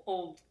playing.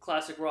 Old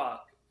classic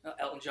rock.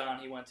 Elton John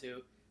he went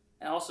to,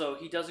 and also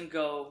he doesn't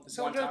go Is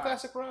one Elton John time.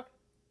 classic rock?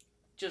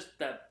 Just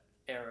that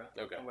era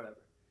Okay. or whatever.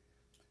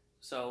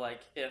 So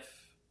like if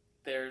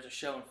there's a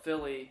show in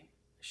Philly,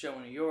 a show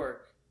in New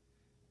York,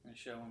 and a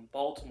show in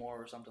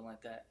Baltimore or something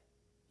like that,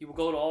 he will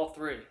go to all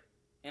three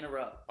in a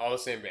row. All the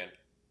same band.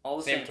 All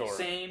the Same same tour.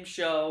 same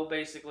show,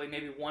 basically.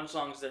 Maybe one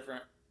song's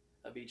different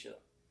of each of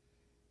them.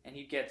 And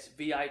he gets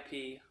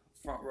VIP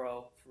front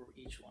row for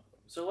each one of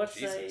them. So let's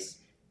say Jesus.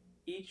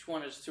 each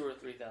one is $2,000 or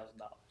 $3,000.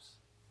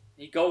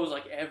 He goes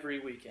like every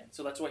weekend.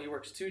 So that's why he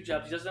works 2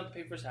 jobs. He doesn't have to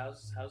pay for his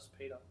house. His house is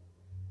paid off.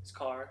 His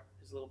car,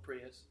 his little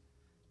Prius,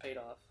 paid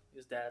off.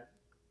 His dad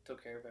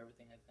took care of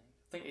everything, I think.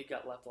 I think he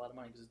got left a lot of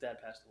money because his dad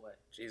passed away.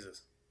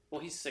 Jesus. Well,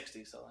 he's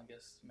 60, so I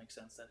guess it makes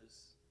sense that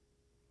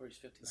or he's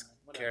 59. This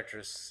Whatever. character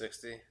is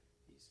 60.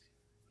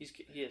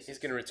 He is. He's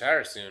going to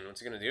retire soon. What's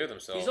he going to do with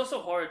himself? He's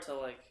also hard to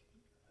like.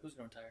 Who's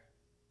gonna retire?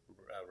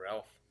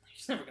 Ralph.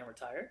 He's never gonna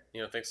retire.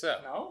 You don't think so?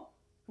 No.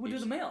 Who would do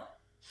He's- the mail?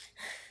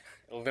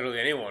 Literally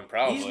anyone,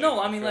 probably. He's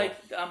no. I mean, Phil. like,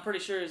 I'm pretty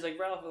sure he's like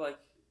Ralph, like,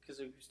 because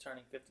he was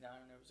turning 59,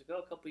 and there was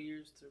like, a couple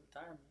years to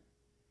retirement.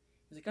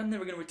 He's like, I'm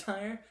never gonna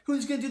retire.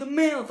 Who's gonna do the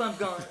mail if I'm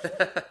gone?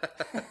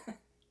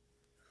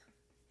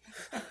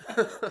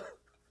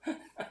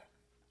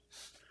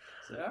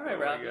 So, all right, Oh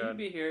my Ralph, you're God. gonna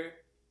be here.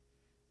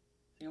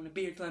 I'm gonna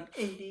be here till I'm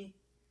 80.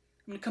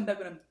 I'm gonna come back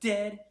when I'm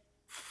dead.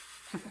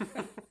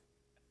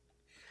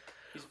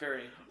 He's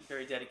very,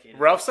 very dedicated.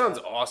 Ralph sounds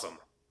awesome.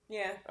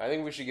 Yeah. I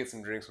think we should get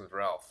some drinks with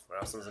Ralph.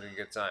 Ralph sounds like a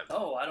good time.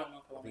 Oh, I don't know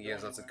if I I want think to he go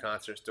has lots of anywhere.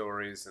 concert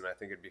stories, and I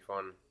think it'd be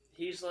fun.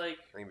 He's like,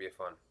 I think it'd be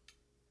fun.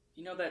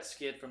 you know that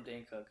skit from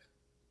Dane Cook,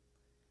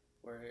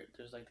 where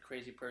there's like the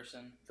crazy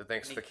person. The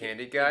Thanks and for the he-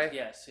 Candy guy?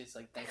 Yes, he's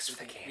like Thanks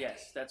for the candy.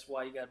 Yes, that's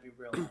why you gotta be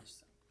real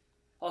nice.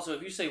 Also,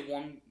 if you say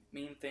one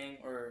mean thing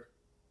or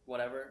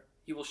whatever,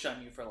 he will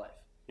shun you for life.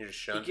 You just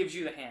He shun gives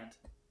you the hand.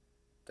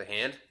 the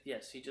hand?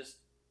 Yes, he just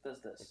does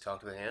You this. talk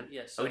to the hand?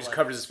 Yes. Oh, he just like,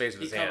 covers his face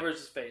with He his hand. covers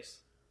his face.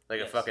 Like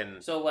Yes. a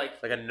fucking, So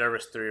like, like a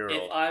nervous 3-year-old.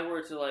 if I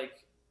were to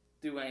like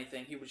do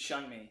anything, he would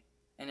shun me.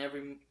 And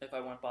if I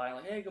went by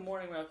like, hey, good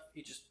morning, Ralph,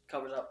 he just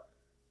covers up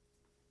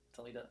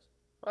until he does.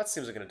 Well, that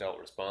seems like an adult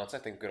response. I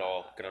think good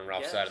on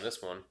Ralph's Yes. side on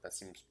this one. That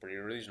seems pretty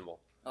reasonable.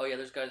 Oh yeah,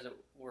 there's guys that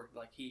work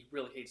like he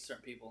really hates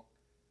certain people,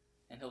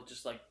 and he'll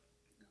just like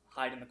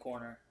hide in the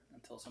corner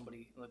until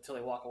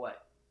they walk away.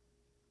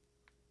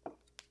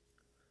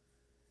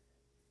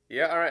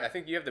 Yeah, all right. I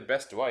think you have the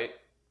best Dwight.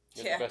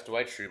 You have Yeah. the best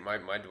Dwight shoot. My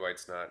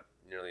Dwight's not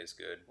nearly as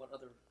good. What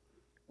other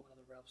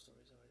Ralph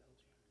stories have I told you?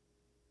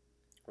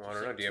 Well, I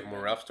don't know. Do you have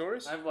more Ralph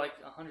stories? I have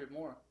like 100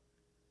 more.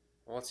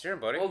 Well, let's hear 'em,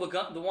 buddy. Oh,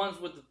 the ones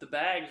with the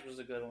bags was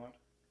a good one.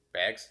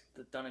 Bags?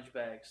 The dunnage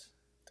bags.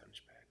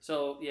 Dungeon bag.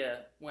 So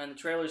yeah, when the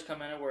trailers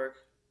come in at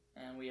work,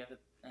 and we have it,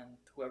 and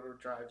whoever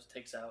drives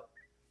takes out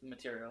the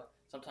material.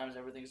 Sometimes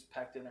everything's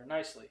packed in there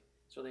nicely.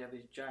 So they have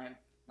these giant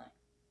like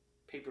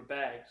paper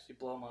bags. You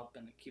blow them up,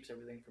 and it keeps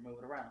everything from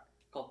moving around.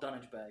 Called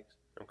dunnage bags.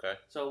 Okay.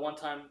 So one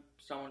time,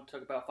 someone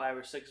took about 5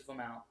 or 6 of them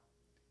out,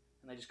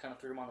 and they just kind of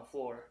threw them on the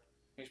floor.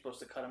 You're supposed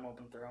to cut them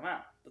open and throw them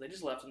out, but they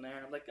just left them there,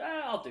 and I'm like,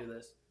 I'll do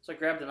this. So I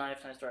grabbed a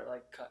knife and I start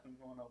like cutting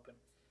one open.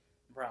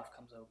 Ralph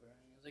comes over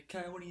and he's like,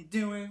 Kyle, what are you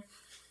doing?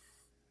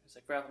 He's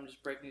like, Ralph, I'm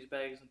just breaking these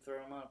bags and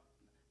throwing them up.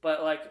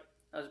 But like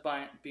I was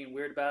being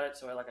weird about it,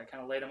 so I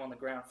kind of laid them on the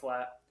ground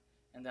flat,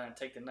 and then I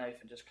take the knife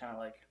and just kind of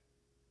like,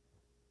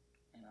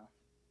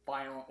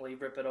 violently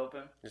rip it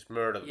open. Just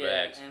murder the Yeah,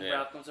 bags. and Yeah.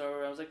 Ralph comes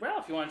over. I was like,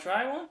 Ralph, you want to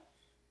try one?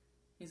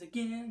 He's like,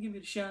 yeah, give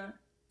it a shot.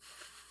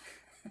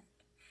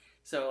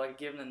 So like, I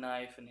give him the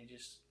knife, and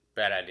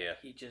Bad idea.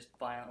 he just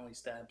violently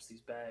stabs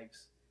these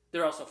bags.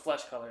 They're also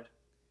flesh colored.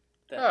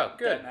 Oh,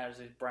 good. That matters.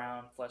 These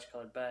brown flesh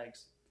colored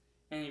bags,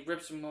 and he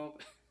rips them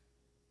open.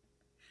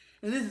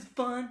 And this is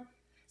fun.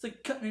 It's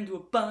like cutting into a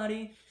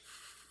body.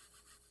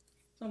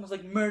 It's almost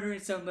like murdering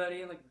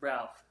somebody. I'm like,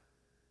 Ralph,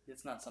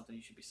 it's not something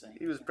you should be saying.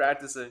 He was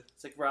practicing.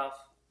 It's like, Ralph,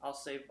 I'll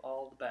save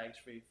all the bags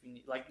for you if you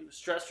need, like,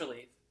 stress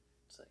relief.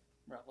 It's like,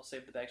 Ralph, I'll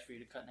save the bags for you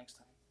to cut next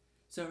time.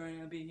 Sorry,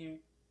 I'll be here.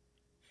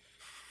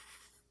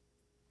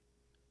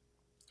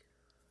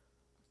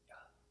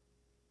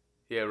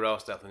 Yeah,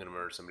 Ralph's definitely going to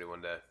murder somebody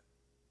one day.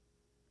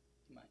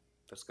 He might.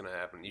 That's going to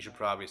happen. You should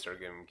probably start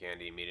giving him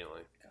candy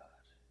immediately.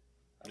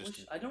 God.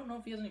 I don't know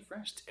if he has any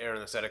friends. Err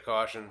on the side of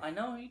caution. I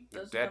know he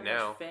doesn't dead have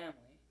now. much family.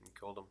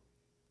 killed him.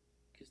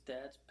 His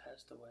dad's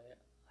passed away.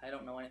 I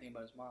don't know anything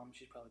about his mom.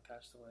 She's probably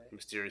passed away.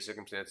 Mysterious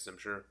circumstances, I'm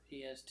sure.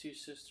 He has 2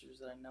 sisters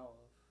that I know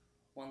of.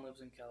 One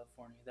lives in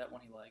California. That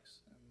one he likes.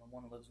 And the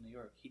one who lives in New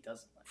York, he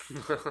doesn't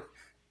like.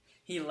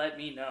 He let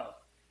me know.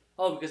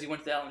 Oh, because he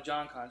went to the Elton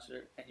John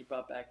concert and he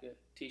brought back a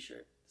T-shirt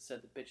that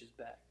said "The bitch is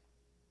back."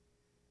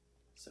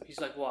 So he's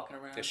like walking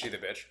around. Is she the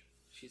bitch?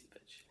 She's the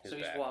bitch. He's So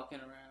he's back. walking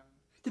around.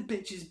 The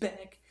bitch is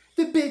back.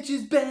 The bitch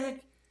is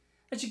back.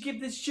 I should give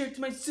this shirt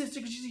to my sister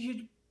because she's a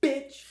huge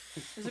bitch.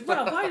 It's like,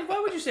 wow, why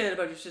would you say that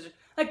about your sister?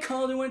 I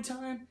called her one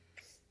time,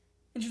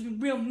 and she's been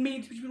real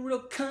mean. She's been a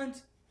real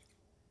cunt.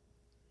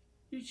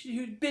 She's a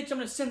huge bitch. I'm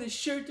gonna send this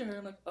shirt to her.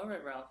 I'm like, all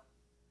right, Ralph.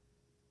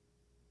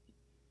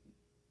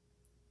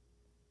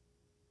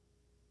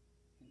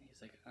 And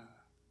he's like,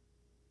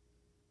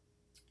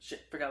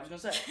 shit, forgot what I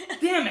was gonna say.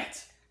 Damn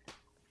it!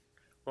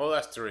 Well,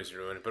 that story's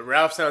ruined. But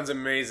Ralph sounds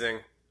amazing,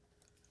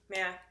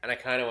 Yeah. and I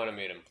kind of want to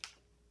meet him.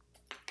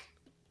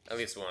 At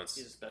least once.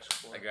 He's a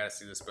special boy. I gotta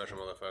see this special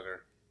motherfucker.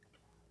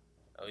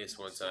 At least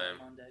one So time.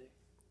 Monday,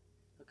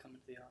 he'll come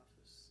into the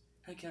office.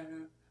 Hey,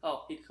 can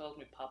Oh, he calls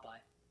me Popeye.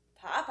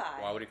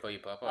 Popeye. Why would he call you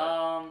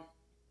Popeye?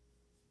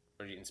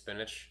 Were you eating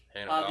spinach?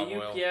 Hand of olive The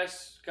oil?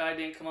 UPS guy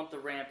didn't come up the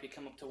ramp. He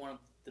come up to one of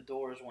the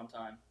doors one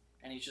time,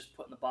 and he's just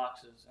putting the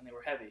boxes, and they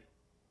were heavy.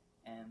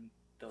 And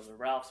those are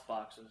Ralph's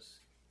boxes.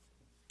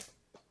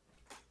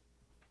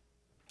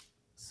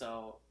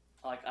 So,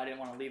 like, I didn't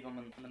want to leave them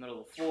in the middle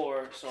of the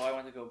floor, so I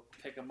went to go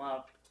pick them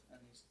up, and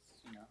he's,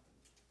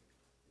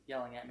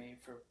 yelling at me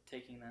for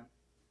taking them.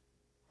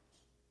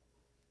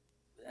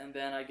 And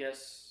then I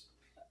guess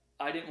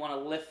I didn't want to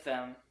lift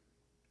them.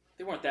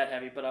 They weren't that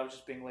heavy, but I was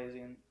just being lazy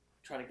and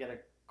trying to get a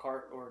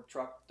cart or a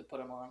truck to put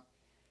them on.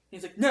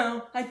 He's like,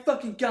 no, I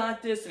fucking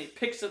got this. And he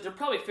picks up, they're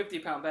probably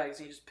 50-pound bags,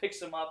 and he just picks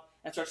them up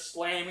and starts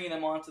slamming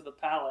them onto the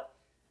pallet.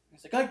 And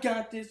he's like, I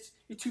got this.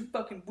 You're too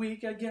fucking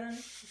weak, I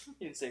guess.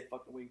 He didn't say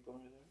fucking weak, but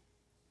whatever.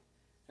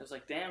 I was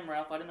like, damn,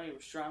 Ralph, I didn't know you were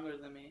stronger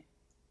than me.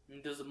 And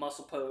he does the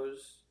muscle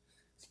pose.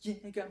 He's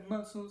like, yeah, I got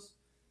muscles.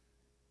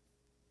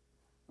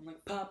 I'm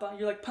like, Popeye.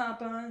 You're like,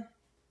 Popeye.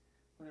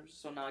 Whatever.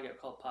 So now I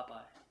get called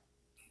Popeye.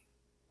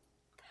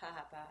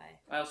 Popeye.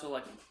 I also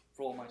like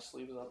roll my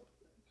sleeves up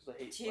because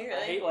I hate. Do you I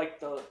really? hate like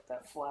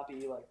that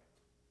flappy like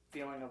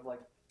feeling of like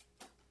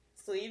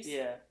Sleeves?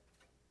 yeah.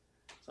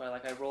 So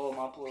I roll them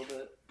up a little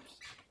bit.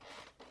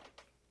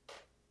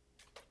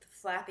 The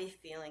flappy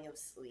feeling of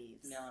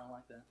sleeves. No, I don't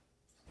like that.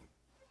 It's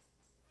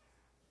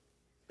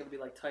gonna be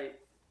like tight,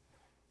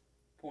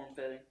 form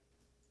fitting.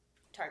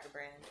 Target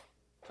brand.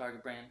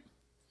 Target brand.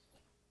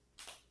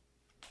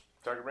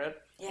 Target brand?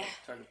 Yeah.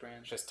 Target brand.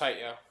 It's just tight,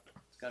 yo.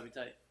 It's gotta be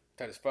tight.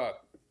 Tight as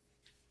fuck.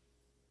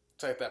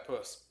 Tight that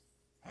puss.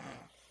 I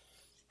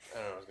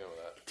don't know where I was going with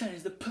that. Tight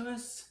as the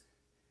puss.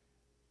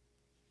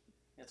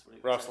 That's what he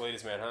would Ralph's say. the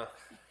ladies' man, huh?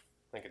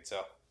 I can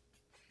tell.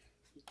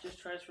 He just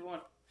tries for one.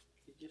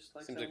 He just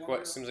likes Seems that like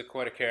one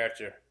quite a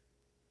character.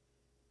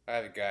 I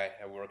have a guy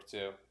at work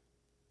too.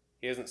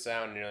 He doesn't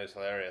sound nearly as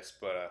hilarious,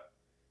 but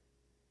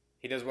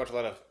he does watch a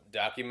lot of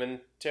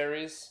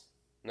documentaries.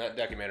 Not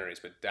documentaries,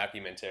 but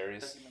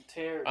documentaries.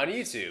 Documentary. On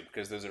YouTube,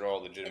 because those are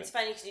all legitimate It's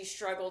funny because you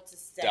struggle to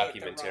say it the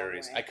wrong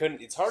documentaries. way. I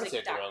couldn't. It's hard to It's say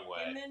like it the wrong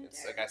way.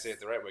 It's like I say documentaries. it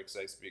the right way because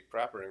I speak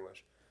proper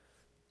English.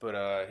 But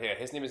yeah,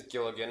 his name is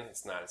Gilligan.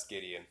 It's not. It's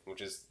Gideon,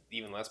 which is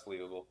even less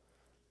believable.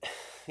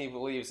 He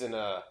believes in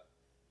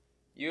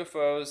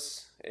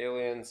UFOs,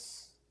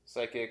 aliens,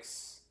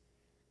 psychics,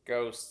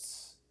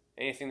 ghosts,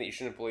 anything that you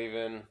shouldn't believe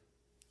in.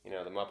 You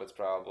know, the Muppets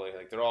probably.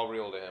 Like, they're all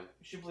real to him.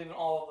 You should believe in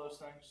all of those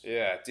things.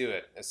 Yeah, do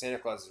it. And Santa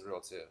Claus is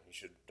real too.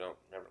 You don't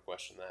never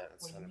question that.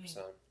 It's What do you 100%.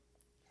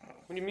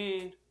 What do you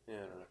mean? Yeah, I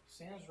don't know.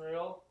 Santa's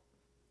real.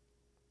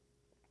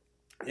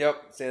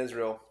 Yep, Santa's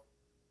real.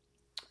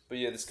 But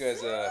yeah, this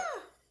guy's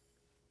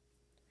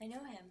I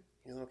know him.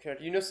 he's a little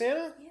character. You know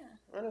Santa?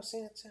 Yeah. I know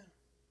Santa too.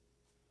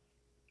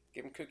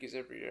 Give him cookies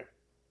every year.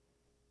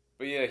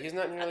 But yeah, he's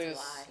not nearly That's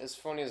a lie. as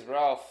funny as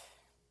Ralph.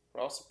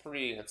 Ralph's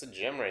that's a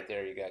gem right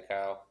there you got,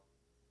 Kyle.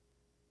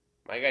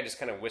 My guy just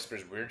kind of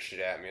whispers weird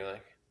shit at me,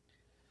 like,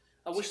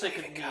 I wish they "Do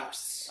you could believe in meet.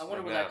 ghosts?" I wonder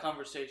Like what that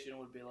conversation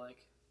would be like.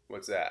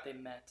 What's that? They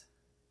met.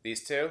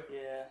 These two?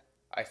 Yeah.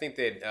 I think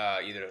they'd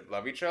either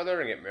love each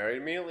other and get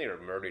married immediately,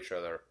 or murder each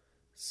other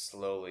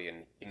slowly,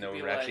 and It no could one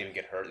be would actually like-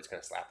 even get hurt. It's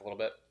gonna slap a little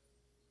bit.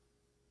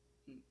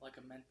 Like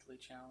a mentally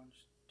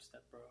challenged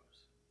step bros.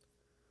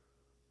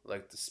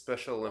 Like the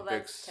Special Well,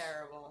 Olympics, that's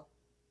terrible.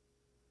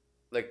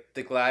 like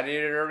the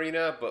Gladiator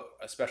Arena, but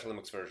a Special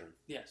Olympics version.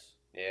 Yes.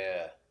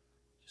 Yeah,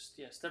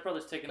 Step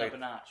brothers taking Like- up a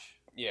notch.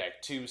 yeah,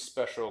 two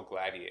special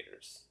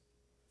gladiators,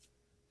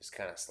 just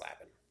kind of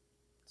slapping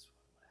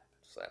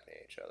at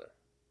each other.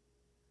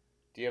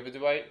 Do you have a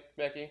Dwight,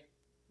 Becky?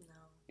 No.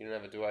 You don't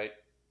have a Dwight.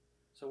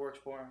 So work's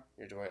boring.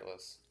 You're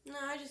Dwightless. No,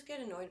 I just get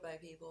annoyed by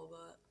people,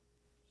 but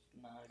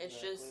Not It's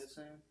exactly just- the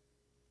same.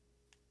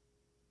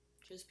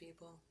 just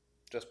people.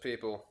 Just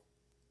people.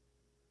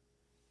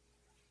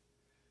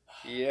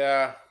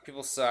 Yeah,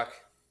 people suck,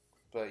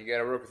 but you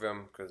gotta work with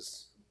them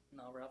because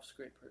No, Ralph's a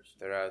great person.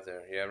 They're out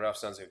there. Yeah, Ralph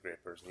sounds like a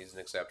great person. He's an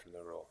exception to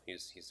the role.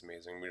 He's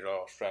amazing. We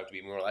all strive to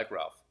be more like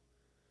Ralph.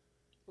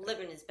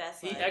 Living his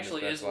best He life.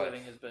 actually His is best life.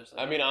 living his best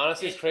life. I mean,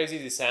 honestly, as crazy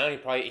as he sounds,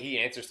 he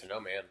answers to no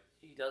man.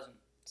 He doesn't.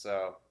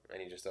 So,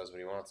 and he just does what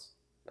he wants.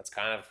 That's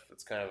kind of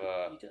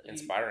He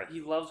inspiring.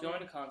 He loves going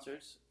to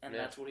concerts, and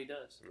Yeah. that's what he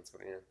does. That's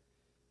what. Yeah.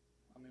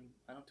 I mean,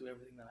 I don't do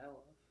everything that I love.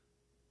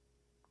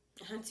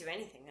 I don't do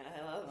anything that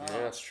I love. Yeah,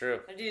 that's true.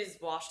 I do is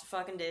wash the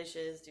fucking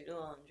dishes, do the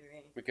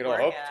laundry. We could all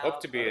work hope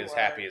out, to be go to as work.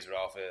 happy as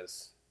Ralph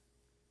is.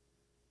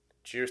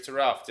 Cheers to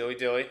Ralph. Dilly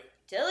dilly.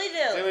 Dilly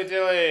dilly. Dilly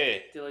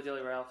dilly. Dilly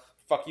dilly, Ralph.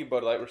 Fuck you,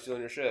 Bud Light. We're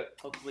stealing your shit.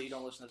 Hopefully you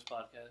don't listen to this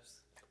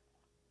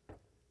podcast.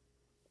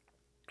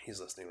 He's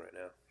listening right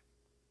now.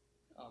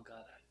 Oh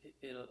God,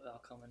 I'll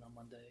come in on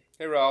Monday.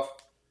 Hey, Ralph.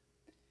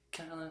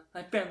 Kinda,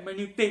 I found my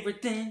new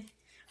favorite thing.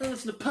 I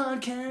listen to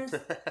podcasts.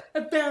 I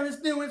found this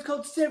new one. It's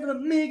called Seven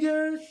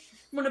Amigos.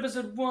 I'm on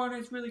episode 1.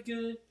 It's really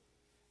good.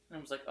 And I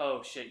was like,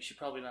 oh shit, you should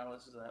probably not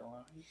listen to that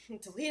one.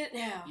 Delete it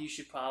now. You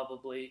should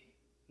probably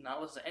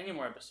not listen to any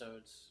more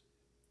episodes.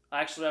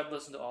 Actually, I've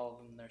listened to all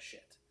of them. They're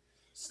shit.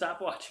 Stop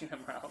watching them,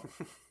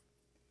 Ralph.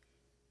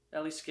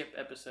 At least skip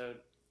episode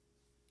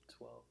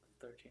 12,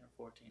 13, or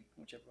 14,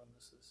 whichever one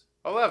this is.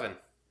 11.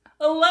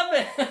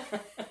 11!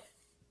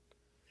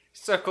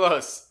 So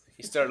close.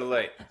 He started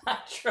late. I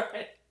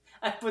tried.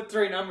 I put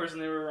 3 numbers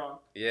and they were wrong.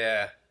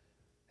 Yeah.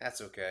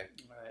 That's okay.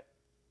 Alright.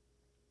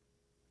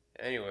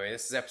 Anyway,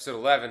 this is episode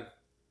 11.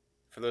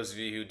 For those of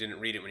you who didn't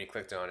read it when you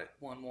clicked on it.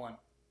 1-1.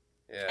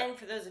 Yeah. And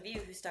for those of you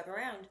who stuck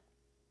around.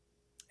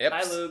 Yep.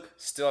 Hi, Luke.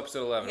 Still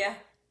episode 11. Yeah.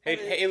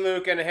 Hey,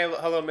 Luke, and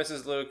hello,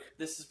 Mrs. Luke.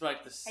 This is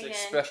like the Hey, 6th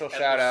Dan. Special episode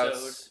shout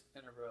outs.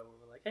 in a row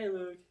where we're like, hey,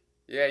 Luke.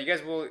 Yeah, you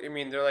guys will. I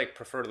mean, they're like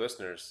preferred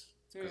listeners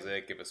Hmm. because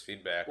they give us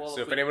feedback. Well, so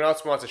if if we- anyone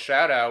else wants a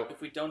shout out, If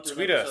we don't do an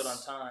Tweet episode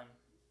us. on time,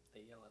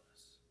 they yell at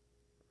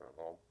us.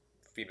 well,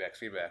 feedback's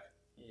feedback.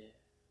 Yeah. It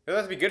doesn't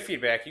have to be good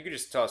feedback. You could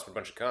just tell us we're a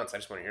bunch of cunts. I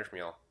just want to hear from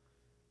y'all.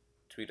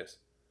 Tweet us.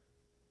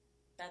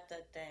 That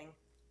thing.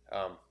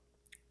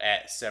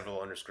 At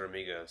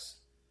several_amigos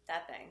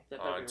That thing. That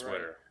better on be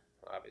Twitter.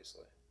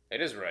 Obviously, it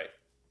is right.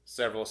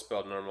 Several is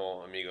spelled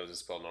normal. Amigos is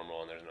spelled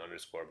normal, and there's an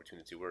underscore between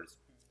the two words.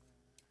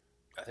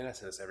 I think I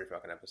say this every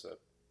fucking episode.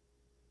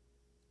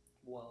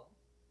 Right.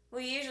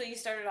 Well, Usually you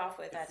started off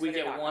with that. if we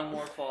get one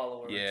more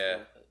follower, Yeah. it's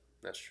worth it.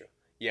 That's true.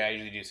 Yeah, I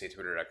usually do say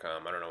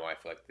twitter.com. I don't know why I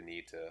feel like the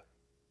need to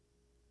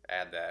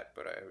add that,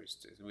 but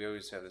we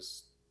always have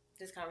this.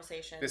 This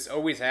conversation. This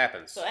always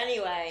happens. So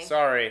anyway,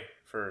 Sorry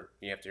for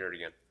you have to hear it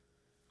again.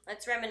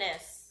 let's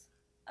reminisce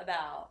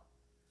about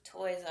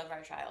toys of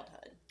our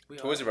childhood.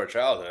 Toys of our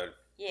childhood.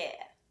 Yeah.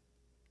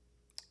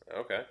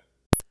 Okay.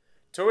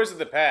 Toys of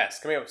the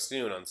past coming up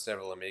soon on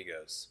Several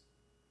Amigos.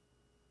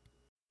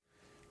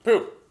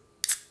 Poop.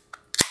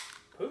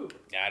 Poop.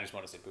 Yeah, I just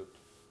want to say poop.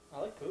 I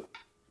like poop.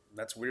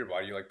 That's weird.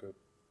 Why do you like poop?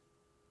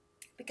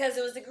 Because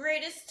it was the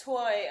greatest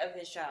toy of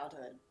his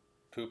childhood.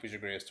 Poop is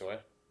your greatest toy.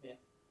 Yeah.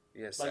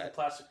 Yeah, Like sad. the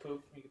plastic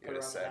poop you can You put had a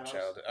around the sad house.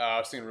 childhood. Oh, I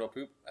was thinking real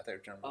poop. I thought you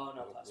were talking Oh, about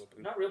no, real plastic poop.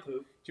 poop. Not real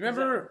poop. Do you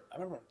remember? I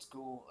remember in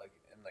school, like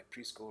in like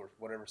preschool or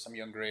whatever, some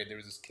young grade, there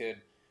was this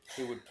kid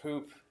who would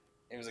poop.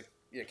 It was like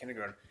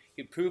kindergarten.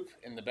 He'd poop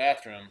in the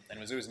bathroom, and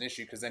it was always an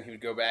issue because then he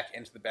would go back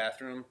into the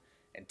bathroom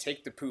and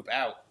take the poop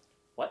out.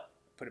 What?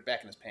 Put it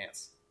back in his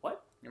pants.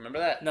 What? You remember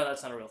that? No,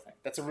 that's not a real thing.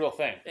 That's a real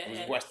thing. It was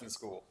And- Weston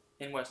School.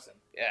 In Weston.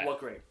 Yeah. What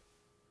grade?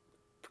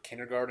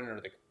 Kindergarten or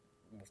the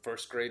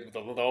first grade, the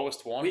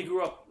lowest one. We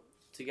grew up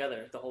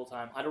together the whole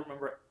time. I don't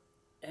remember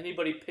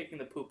anybody picking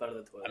the poop out of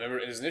the toilet. I remember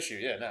it was an issue.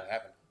 Yeah, no, it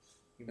happened.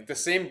 Like the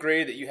same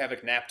grade that you have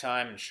like nap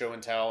time and show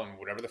and tell and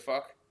whatever the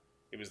fuck.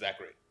 It was that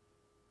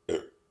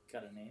grade.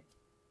 Got a name?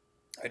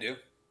 I do.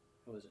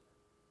 Who is it?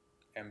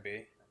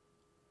 MB.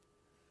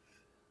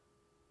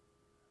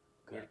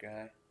 Weird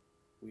guy.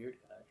 Weird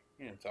guy.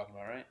 You know what I'm talking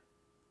about, right?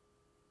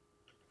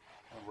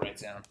 I'll write it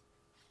down.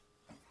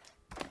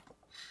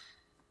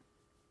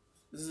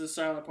 This is a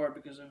silent part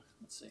because of,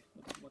 let's see,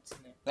 what's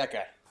the name? That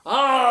guy.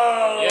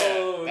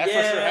 Oh, That for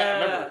sure. I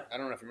remember. I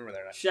don't know if you remember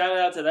that or not. Shout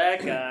out to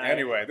that guy.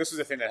 Anyway, this was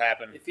the thing that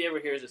happened. If he ever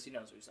hears this, he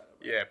knows what he's talking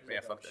about. Yeah, He's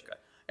like, fuck oh, that shit.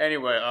 guy.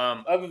 Anyway,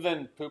 other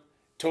than poop,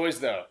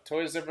 toys though.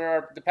 Toys of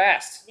the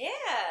past. Yeah,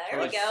 there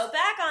we Toys. go.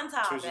 Back on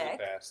Toys of topic.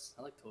 the past.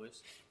 I like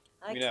toys.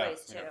 I like We know,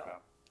 toys we too. know,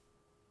 pal.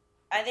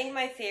 I think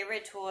my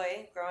favorite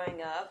toy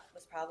growing up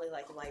was probably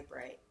like Light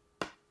Bright.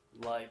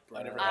 Light,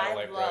 I never bright. had I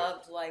Light Bright.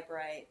 loved Light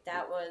Bright.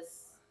 That was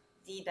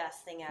the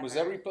best thing ever. Was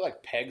that where you put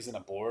like pegs in a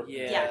board?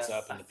 Yeah, And it lights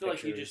up in I the feel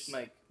like you pictures? just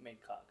made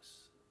cocks.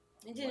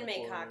 It didn't Light make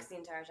bulb. cocks the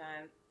entire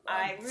time.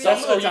 I really Some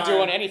That's of all the you do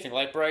time- on anything.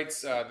 Light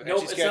brights, the Nope, etchy it's not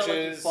like you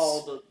sketches.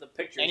 follow the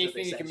pictures. that Anything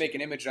they you can sent make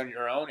an image on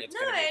your own, it's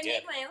No, gonna I be make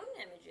dick. my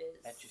own images.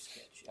 Etch a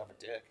sketch. Of a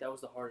dick. That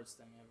was the hardest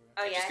thing ever.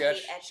 Oh yeah, I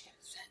Etch-a-sketch? hate etch sketch.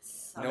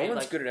 That's so I No made, one's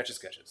like, good at etch a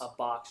sketches. A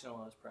box, no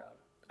one was proud.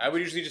 I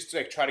would usually just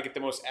like try to get the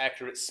most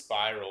accurate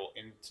spiral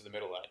into the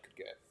middle that I could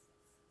get.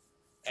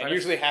 Try And to-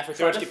 usually halfway Try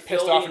through, I to just get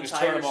pissed fill off the and just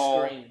turn them entire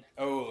all. screen.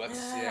 Oh, that's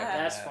yeah. I've done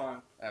That's that.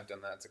 fun. I've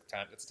done that.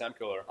 It's a time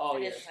killer. Oh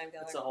It yeah, is a time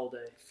killer. it's a whole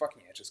day.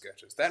 Fucking etch a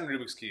sketches. That and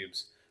Rubik's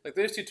cubes. Like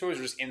those two toys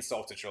are just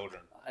insults to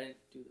children. I didn't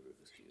do the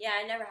Rubik's cube. Yeah,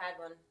 I never had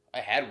one. I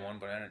had one,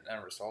 but I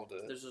never solved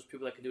it. There's those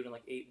people that can do it in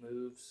like 8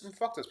 moves.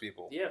 Fuck those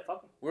people. Yeah,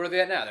 fuck them. Where are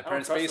they at now? They're I don't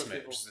Prince trust those Basement.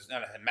 people. Just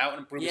not a mountain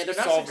of Rubik's Yeah, they're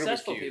not solve Rubik's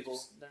successful cubes.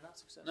 people. They're not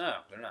successful. No,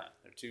 they're not.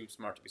 They're too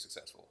smart to be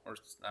successful. Or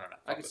I don't know.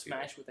 I Fuck could those people.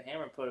 smash with a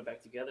hammer and put it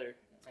back together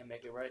and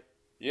make it right.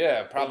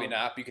 Yeah, probably Boom.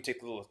 not. But you could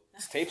take the little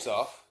tapes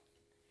off.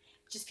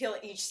 Just peel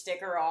each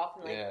sticker off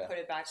and like Yeah. put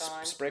it back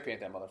on. Spray paint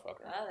that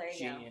motherfucker. Oh, there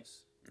you go. Genius.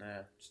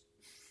 Yeah.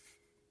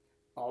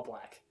 All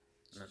black.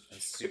 And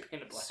Super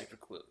into black.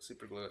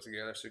 super glue it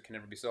together so it can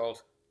never be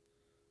solved.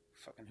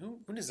 Fucking who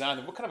designed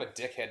it? What kind of a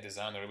dickhead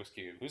designed the Rubik's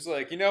Cube? Who's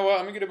like, you know what?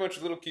 I'm gonna get a bunch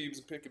of little cubes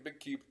and pick a big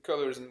cube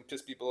colors and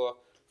piss people off.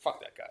 Fuck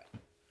that guy.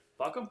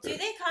 Fuck them. Do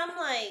they come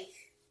like?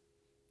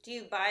 Do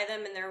you buy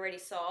them and they're already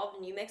solved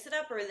and you mix it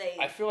up, or are they?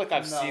 I feel like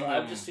I've seen them.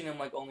 I've just seen them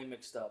like only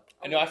mixed up.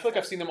 I know. I feel like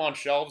I've seen them on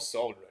shelves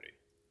solved already.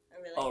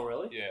 Oh, really? Oh,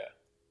 really? Yeah.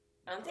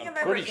 I don't think I'm I've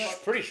ever pretty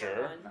looked pretty for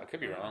sure. one. I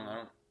could be wrong. I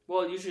don't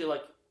Well, usually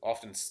like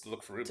often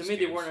look for Rubik's to me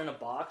cubes. they weren't in a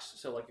box,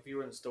 so like if you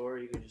were in the store,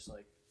 you could just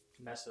like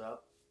mess it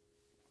up.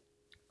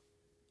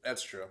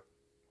 That's true.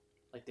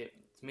 Like to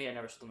me, I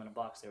never saw them in a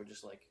box. They were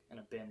just like in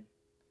a bin.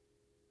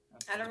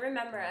 I don't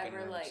remember Big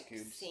ever Rubik's like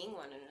cubes. seeing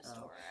one in a Oh.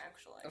 store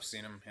actually. I've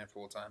seen them a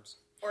handful of times.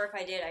 Or if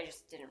I did, I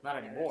just didn't. Not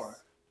notice. anymore.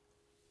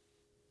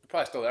 They're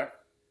probably still there.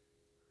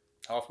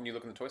 How often do you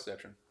look in the toy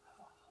section?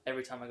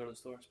 Every time I go to the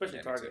store, especially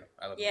Yeah, me Target. too.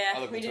 I love Yeah, I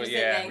love we the do toy. the same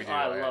Yeah, thing. we do.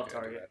 I do love do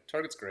Target. that.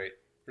 Target's great.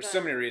 There's But-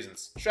 so many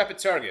reasons. Shop at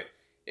Target.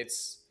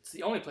 It's It's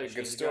the only place a you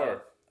good need to store.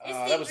 go. It's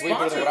That the was way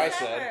better than what I greatest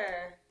said. place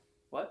ever.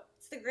 What?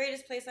 It's the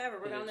greatest place ever.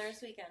 We're It going is. there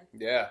this weekend.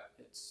 Yeah,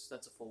 That's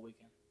a full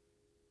weekend.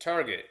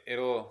 Target.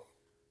 It'll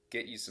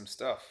get you some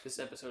stuff. This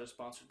episode is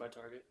sponsored by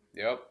Target.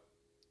 Yep.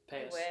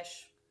 Pay I us.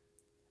 wish.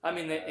 I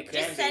mean, it can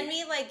Just send be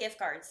me like gift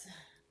cards.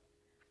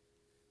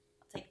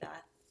 I'll take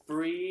that.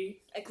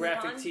 free A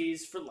graphic coupon?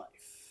 tees for life.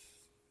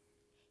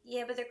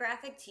 Yeah, but the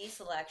graphic tee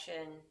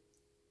selection,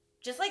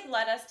 just like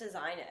let us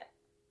design it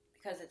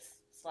because it's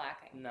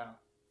slacking. No.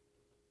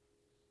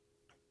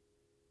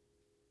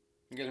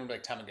 You guys remember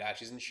like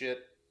Tamagotchis and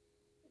shit?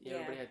 Yeah, Yeah.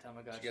 everybody had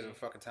You guys Tamagotchi, have a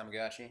fucking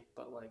Tamagotchi?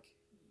 but like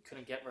you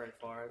couldn't get very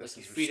far. This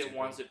Like you is feed it stupid.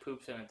 once, it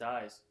poops and it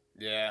dies.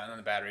 Yeah, and then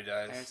the battery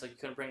dies. And it's like you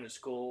couldn't bring it to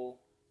school.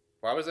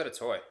 Why was that a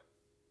toy?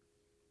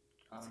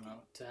 I don't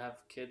know, to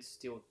have kids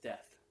deal with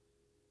death.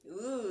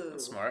 Ooh.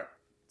 That's smart.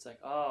 It's like,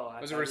 oh, I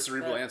That was a got very this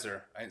cerebral pet.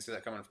 answer. I didn't see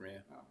that coming from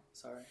you. Oh,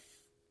 sorry.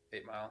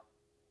 8 Mile.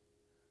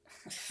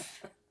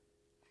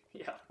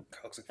 Yeah,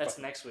 Looks like, that's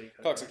fuck, next week.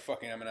 looks okay? like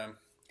fucking Eminem.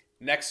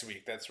 Next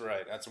week, that's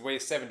right. That's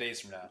 7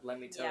 days from now. Let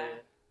me tell Yeah. you,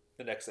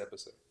 The next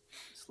episode.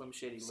 Slim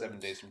Shady 7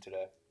 lives. days from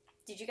today.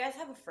 Did you guys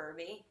have a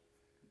Furby?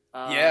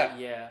 Yeah.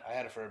 Yeah. I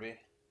had a Furby.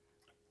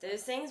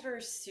 Those things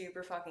were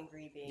super fucking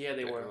creepy. Yeah,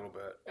 they A were. little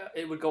bit.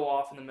 It would go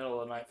off in the middle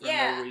of the night for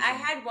Yeah, no reason. I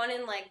had one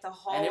in like the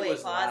hallway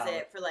was closet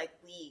loud. for like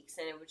weeks,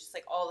 and it was just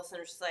like all of a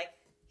sudden, just like,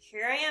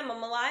 here I am,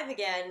 I'm alive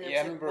again. And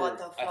Yeah, I it was like, remember. what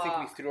the fuck? I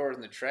think we threw ours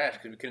in the trash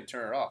because we couldn't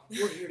turn it off.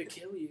 We're here to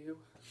kill you.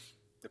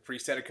 The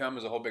priest had to come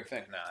was a whole big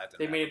thing. Nah, that didn't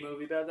They happen. made a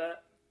movie about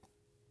that.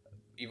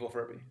 Evil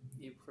Furby.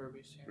 Evil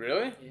Furbies. Yeah.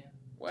 Really? Yeah. It's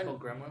When? called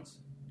Gremlins.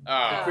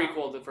 Oh,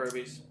 Prequel to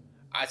Furbies.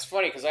 it's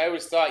funny because I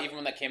always thought even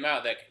when that came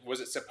out that was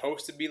it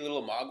supposed to be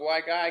little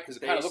Mogwai guy because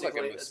it kind of looked like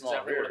him with that's small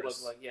exactly what it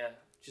ears. looked like. Yeah,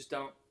 just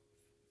don't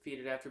feed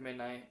it after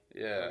midnight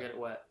or Yeah, get it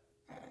wet,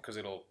 because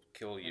it'll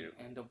kill you.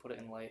 and don't put it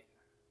in light.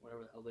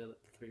 Whatever the hell the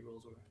 3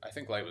 rules were. I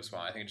think light was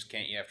fine. I think it just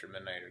can't eat after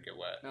midnight or get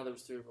wet. No, there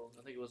was 3 rules.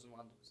 I think it wasn't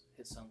allowed to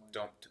hit sunlight.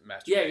 Don't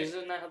masturbate. Yeah,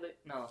 isn't that how they?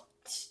 No,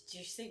 Did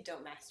you say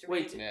don't masturbate?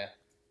 Wait. Yeah.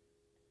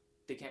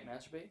 they can't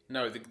masturbate.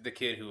 No, the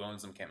kid who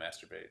owns them can't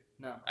masturbate.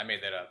 No, I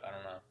made that up. I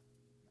don't know.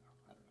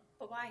 I don't know.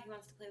 But why? He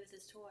wants to play with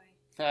his toy.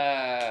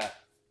 Ah,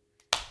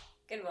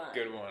 Good one.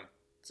 good one.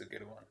 It's a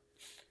good one.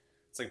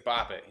 It's like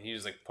Bop It. He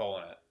was like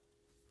pulling it.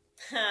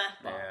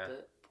 Bop Yeah.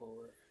 it,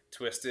 pull it.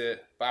 Twist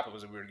It. Bop It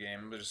was a weird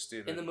game. It was just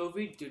stupid. In the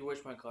movie, Dude,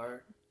 Where's My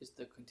Car? Is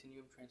the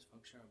continuum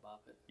transfunction of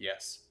Bop It.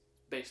 Yes.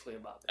 Basically a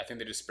Bop I It. think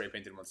they just spray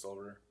painted one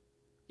silver.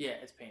 Yeah,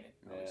 it's painted.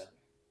 Yeah. Obviously.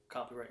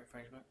 Copyright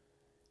infringement.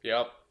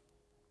 Yep.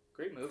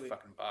 Great movie.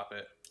 Fucking Bop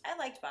It. I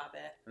liked Bop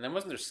It. And then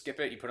wasn't there Skip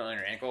It? You put it on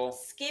your ankle?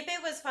 Skip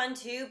It was fun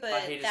too, but I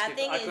hated that Skip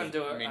It. thing I is. couldn't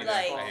do it. I mean, I like- just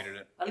I fall. hated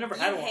it. I've never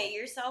if had you one. hit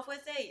yourself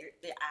with it,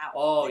 you're out.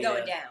 Oh, you're yeah.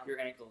 going down. Your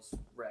ankle's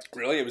wrecked.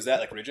 Really? It was that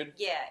like rigid?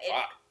 Yeah,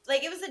 Fuck.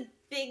 like it was a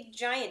big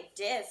giant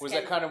disc. Was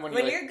and that kind of when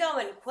when you you're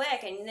going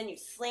quick and then you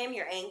slam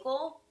your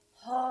ankle?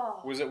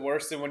 Oh. Was it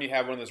worse than when you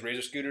have one of those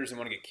razor scooters and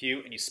want to get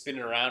cute and you spin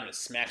it around and it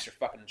smacks your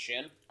fucking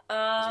chin?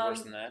 Was it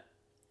worse than that?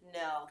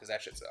 No, Because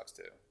that shit sucks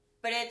too.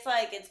 but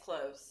it's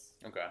close.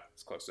 Okay,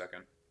 it's a close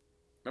second.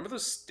 Remember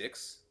those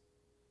sticks?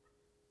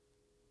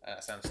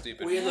 That sounds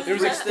stupid. We had the There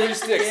was like fruit three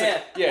sticks. Yeah.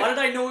 Like, yeah. Why did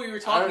I know what you were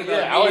talking Yeah,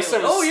 about? I always said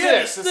it was oh,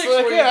 yeah, sticks. the It's sticks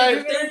like, where yeah, you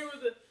I- do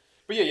with the-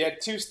 But yeah, you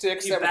had two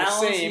sticks You that were the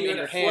balance, same you in gotta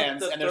your flip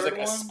hands, the and there's like third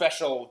a one.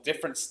 special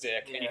different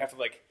stick, and you Yeah. have to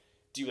like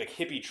do like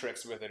hippie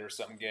tricks with it or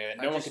something. Good.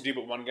 I No one just- could do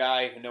but one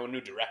guy who no one knew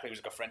directly. He was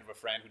like a friend of a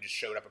friend who just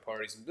showed up at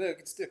parties and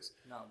get sticks.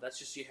 No, that's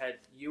just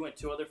you and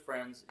 2 other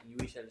friends, and you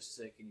each had a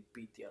stick, and you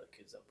beat the other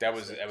kids up. That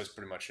was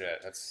pretty much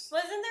it. That's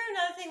Wasn't there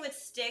another thing with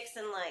sticks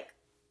and like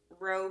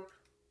rope?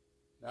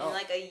 No. In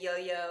like a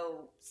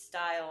yo-yo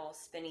style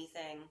spinny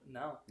thing.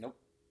 No.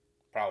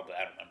 Probably.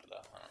 I don't remember though.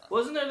 I don't know.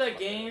 Wasn't there that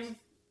Fuck it game is.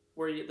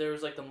 where there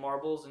was like the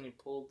marbles and you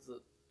pulled the...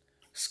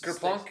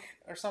 Skerplunk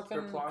or something?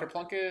 Kerplunk?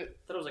 Kerplunket? I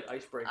thought it was like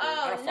Icebreaker. Oh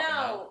don't fucking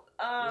know.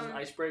 no. Wasn't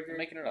Icebreaker? I'm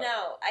making it up.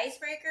 No,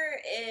 Icebreaker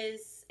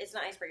is it's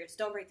not Icebreaker. It's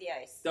Don't Break the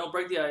Ice. Don't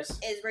break the ice.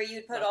 Is where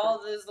you'd put That's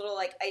all those little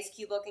like ice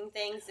cube looking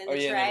things in Oh,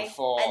 the yeah, and they tray, would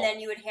fall. and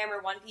then you would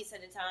hammer one piece at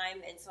a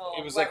time until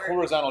It was like whoever,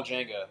 horizontal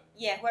Jenga.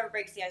 yeah, whoever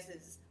breaks the ice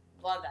is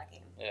love that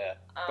game. Yeah.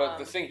 Um, But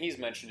the thing he's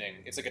mentioning,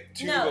 it's like a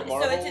tube no, of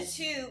marbles. so it's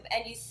a tube,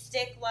 and you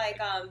stick like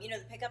you know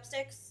the pickup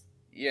sticks.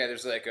 Yeah,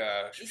 there's like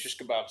shish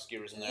kebab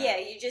skewers in there. Yeah,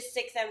 you just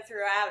stick them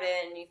throughout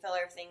it, and you fill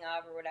everything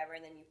up or whatever,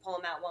 and then you pull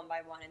them out one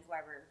by one, and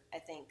whoever I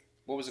think.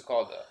 What was it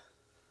called though?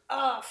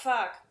 Oh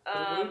fuck! What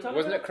are you talking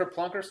Wasn't about? it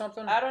Kerplunk or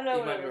something? I don't know You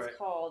what might it be was right.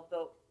 called,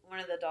 but one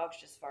of the dogs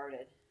just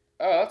farted.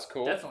 Oh, that's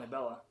cool. Definitely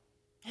Bella.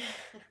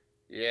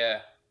 Yeah.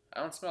 I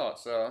don't smell it,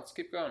 so let's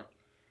keep going.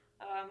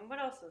 What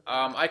else was there?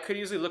 I could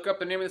easily look up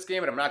the name of this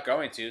game, but I'm not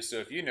going to. So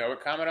if you know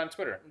it, comment on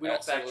Twitter. We don't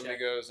At fact check.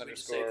 Amigos We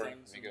just say _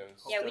 things and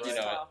Amigos. hope Yeah, we they're just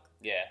You know it. talk.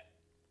 Yeah.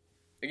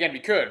 Again, we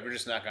could. We're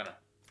just not gonna.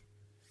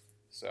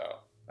 So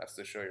that's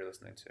the show you're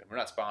listening to. We're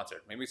not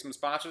sponsored. Maybe some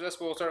sponsors us.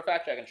 We'll start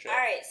fact checking shit. All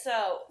right,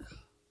 so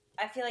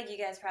I feel like you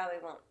guys probably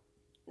won't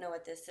know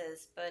what this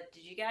is, but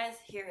did you guys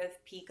hear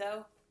of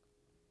Pico?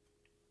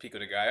 Pico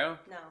de Gallo?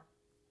 No.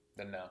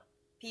 Then no.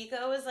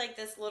 Pico was like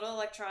this little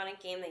electronic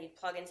game that you'd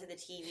plug into the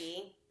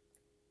TV,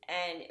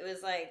 and it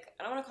was like,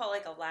 I don't want to call it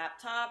like a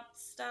laptop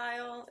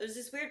style. It was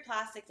this weird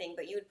plastic thing,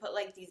 but you would put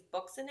like these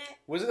books in it,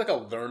 Was it like a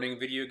learning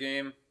video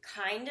game?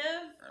 kind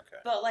of, Okay.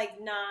 but like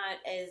not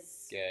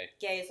as Gay.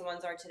 as the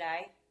ones are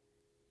today.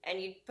 And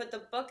you'd put the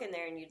book in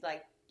there, and you'd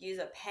like use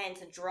a pen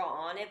to draw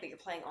on it, but you're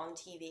playing on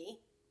TV.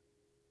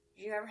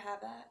 Did you ever have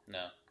that?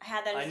 No. I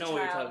had that as I a know child.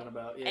 what you're talking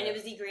about. Yeah. And it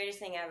was the greatest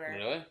thing ever.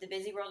 Really? The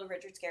Busy World of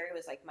Richard Scarry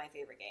was like my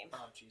favorite game.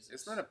 Oh Jesus!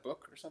 Isn't that a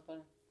book or something?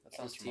 That It's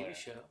sounds a familiar. TV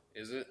show.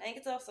 Is it? I think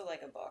it's also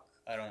like a book.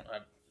 I don't know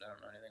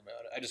anything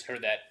about it. I just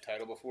heard that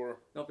title before.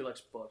 Nobody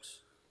likes books.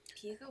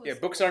 Pico was Yeah,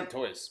 books aren't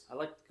toys. I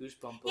like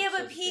Goosebump books. Yeah,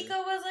 but as a kid. Pico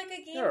was like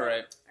a game. They're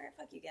alright. Alright,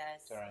 fuck you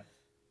guys. It's alright.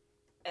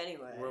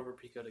 Anyway. We're over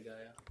Pico de Gallo.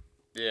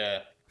 Yeah.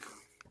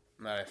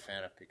 I'm not a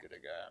fan of Pico de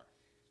Gallo.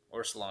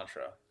 Or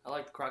cilantro. I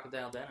like the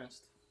Crocodile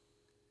Dentist.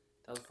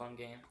 That was a fun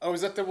game. Oh,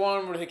 is that the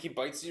one where he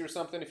bites you or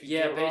something if you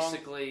Yeah, do it wrong?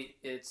 basically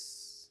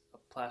it's a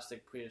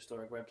plastic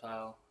prehistoric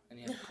reptile, and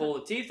you have to pull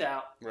the teeth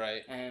out,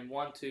 Right. and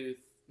one tooth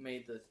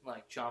made the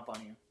like chomp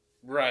on you.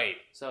 Right.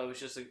 So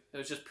it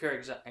was just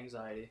pure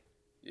anxiety.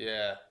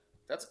 Yeah.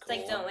 That's It's cool.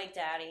 like Don't Wake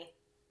Daddy.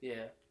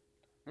 Yeah,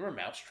 Remember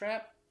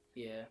Mousetrap?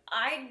 yeah.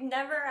 I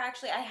never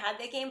actually, I had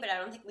that game, but I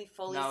don't think we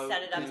fully No,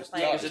 set it up to because-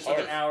 play no, it. Because it took hard.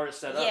 an hour to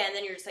set up. Yeah, and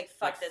then you're just like,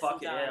 fuck Like, this, fuck I'm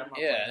it, done. yeah, I'm not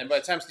Yeah, playing and by the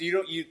this.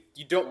 time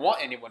you don't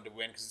want anyone to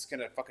win because it's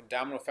gonna fucking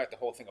domino effect the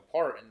whole thing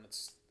apart, and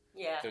it's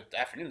Yeah, the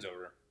afternoon's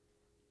over.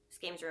 this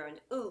game's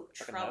ruined. Ooh,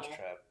 Fucking Trouble.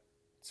 Mousetrap.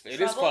 It is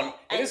Trouble fun. It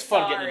and is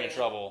fun getting Sorry. into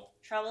trouble.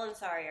 Trouble and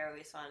Sorry are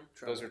always fun.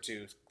 Trouble. Those are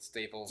two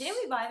staples. Didn't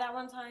we buy that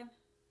one time?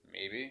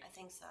 Maybe. I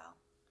think so.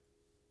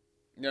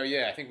 No,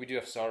 yeah, I think we do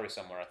have Sorry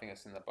somewhere. I think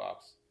it's in the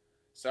box.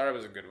 Sorry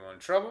was a good one.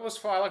 Trouble was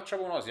fun. I liked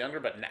Trouble when I was younger,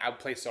 but now I'd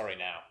play Sorry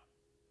now.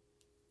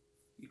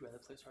 You'd rather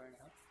play Sorry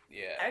now?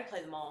 Yeah. I would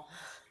play them all.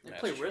 They That's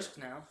play true. Risk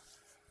now.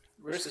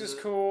 Risk is a-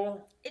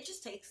 cool. It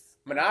just takes.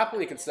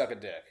 Monopoly can suck a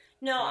dick.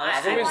 No, No, I,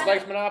 I've I always wanna-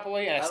 liked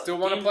Monopoly, and I still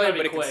want to games play, gotta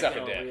but be it can quick, suck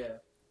you a know, dick. Yeah.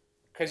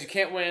 Because you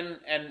can't win,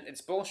 and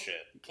it's bullshit.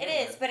 You It can't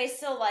is, win. but I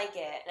still like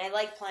it, and I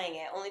like playing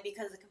it only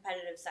because the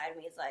competitive side of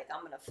me is like,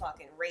 I'm gonna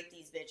fucking rape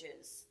these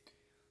bitches.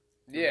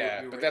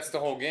 Yeah, You're but right. that's the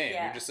whole game.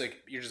 Yeah.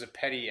 You're just a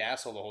petty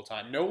asshole the whole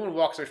time. No one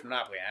walks away from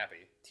Monopoly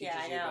happy. Teaches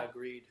Yeah, I you know. about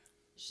greed.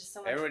 It's just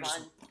so much Everyone's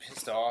fun. just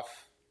pissed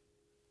off.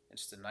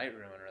 It's just a night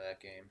ruiner, that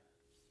game.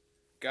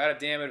 God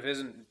damn it, if it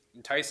isn't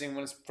enticing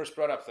when it's first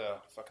brought up, though.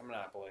 Fucking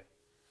Monopoly.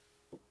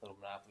 Little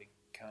Monopoly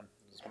cunt.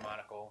 His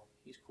monocle.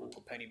 He's cool.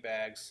 Uncle Penny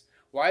Bags.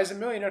 Why is a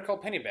millionaire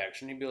called Penny Bags?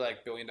 Shouldn't he be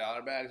like $1 billion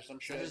bags or some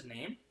Is shit? that his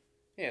name?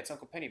 Yeah, it's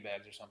Uncle Penny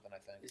Bags or something, I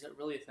think. Is that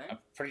really a thing? I'm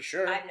pretty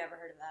sure. I've never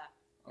heard of that.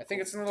 I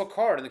think it's in a little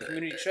card in the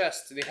community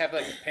chest. They have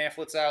like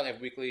pamphlets out. They have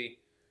weekly,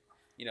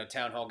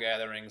 town hall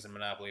gatherings in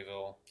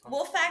Monopolyville.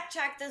 We'll fact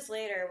check this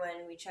later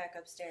when we check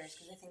upstairs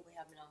because I think we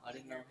have Monopoly. I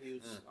didn't know he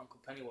was Uncle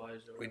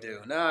Pennywise. Or We whatever.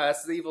 do. No,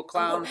 that's the evil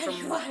clown Uncle from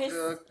Pennywise.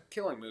 the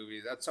Killing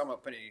movies. That's talking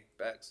about Penny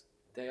Bags.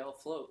 They all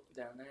float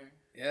down there.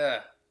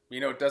 Yeah. You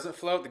know what doesn't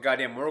float? The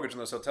goddamn mortgage on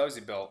those hotels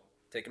he built.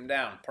 Take him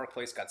down. Park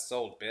Place got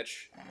sold,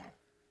 bitch.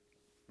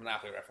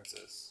 Monopoly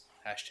references.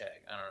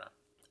 Hashtag. I don't know.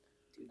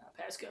 Do not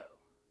pass go.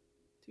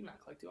 Do not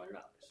collect $200.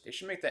 They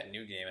should make that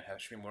new game and have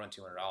it should be more than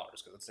 $200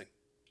 because it's like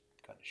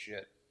kind of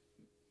shit.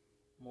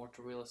 More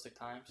to realistic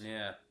times.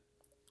 Yeah.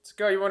 Let's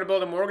go. You want to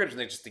build a mortgage? And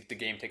they just think the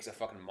game takes a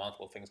fucking month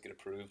while things get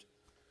approved.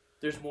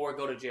 There's more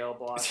go to jail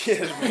blocks. Yeah,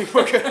 there's way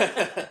more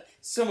good.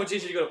 So much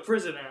easier to go to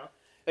prison now.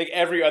 Like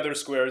every other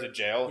square is a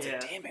jail. It's Yeah.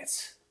 like, damn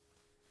it.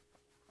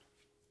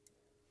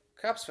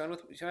 Cops found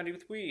you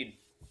with weed.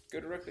 Go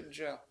directly to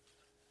jail.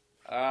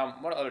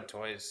 What other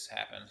toys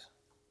happened?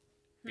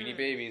 Beanie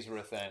Babies were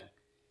a thing.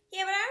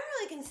 Yeah, but I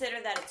don't really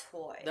consider that a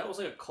toy. That was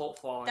like a cult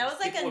following. That was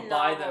like People a would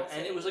buy them, novelty.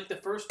 and it was like the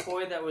first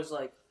toy that was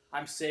like,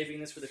 I'm saving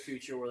this for the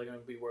future where they're going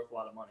to be worth a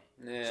lot of money.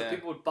 Yeah. So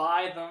people would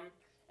buy them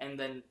and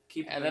then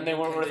keep them. And then in they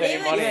weren't worth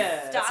condition. any money. Yeah,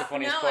 That's the Stock-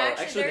 funniest no, part.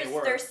 Actually, Actually, they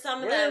were. there's some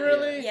of Were they them.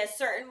 really? Yeah,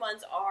 certain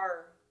ones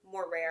are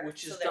more rare.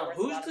 which is so they're dumb. worth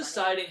a Who's lot of money.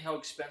 deciding how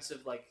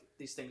expensive like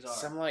these things are?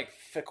 Some like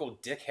fickle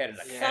dickhead in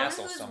a Yeah. castle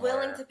Someone who's somewhere.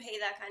 willing to pay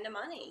that kind of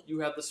money. You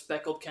have the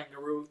speckled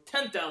kangaroo,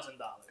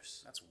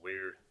 $10,000. That's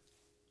weird.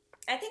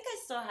 I think I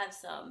still have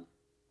some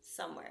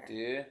somewhere.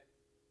 Yeah.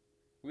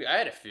 I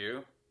had a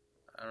few.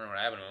 I don't know what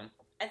happened to them.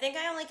 I think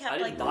I only kept I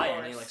like didn't the buy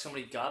horse. any. Like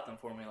somebody got them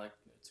for me. Like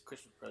it's a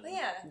Christmas But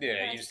present. yeah.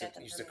 Yeah, I you just got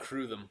them used for to me.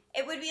 crew them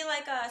It would be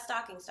like a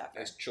stocking stuffer.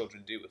 as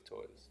children do with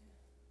toys.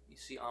 You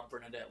see Aunt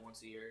Bernadette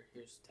once a year.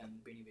 Here's 10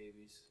 Beanie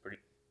Babies. Pretty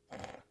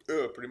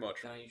much.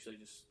 Then I usually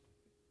just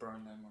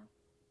burn them or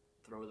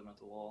throw them at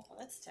the wall. Oh,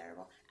 that's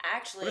terrible.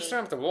 Actually, What's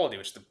wrong with the wall, dude?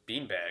 It's the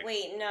beanbag.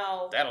 wait,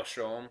 no, That'll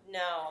show them.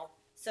 no.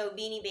 So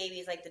Beanie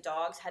Babies, like the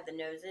dogs, had the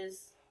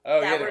noses Oh,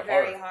 that yeah, were they're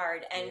very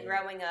hard. hard. And Yeah.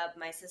 growing up,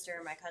 my sister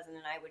and my cousin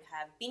and I would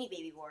have Beanie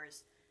Baby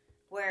wars,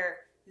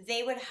 where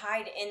they would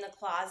hide in the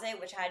closet,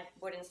 which had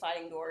wooden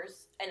sliding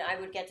doors, and I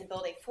would get to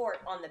build a fort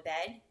on the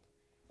bed,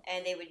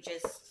 and they would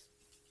just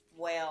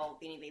wail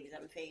Beanie Babies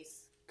at my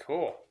face,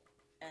 Cool.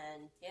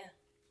 and yeah,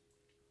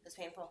 it was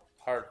painful.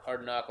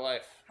 Hard knock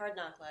life Hard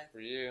knock life for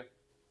you.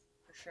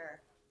 for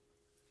sure.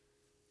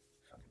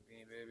 Fucking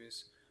Beanie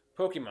Babies.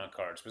 Pokemon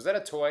cards. Was that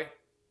a toy?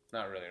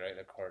 Not really, right?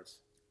 They're cards.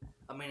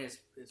 I mean, it's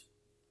the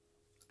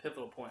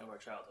pivotal point of our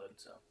childhood.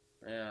 So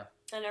Yeah.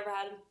 I never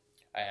had them.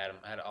 I had them.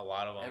 I had a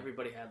lot of them.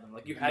 everybody had them.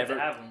 Like you had never, to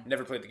have them.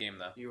 Never played the game,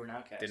 though. You were an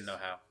outcast. Didn't know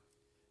how.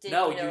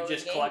 No, know you it was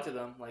just a game? collected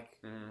them. Like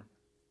Mm-hmm.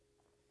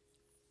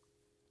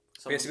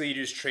 someone- Basically, you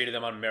just traded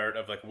them on merit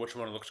of like which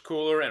one looked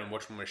cooler and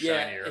which one was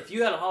Yeah, shinier. if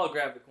you had a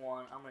holographic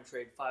one, I'm gonna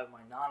trade 5 of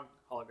my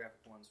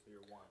non-holographic ones for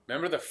your one.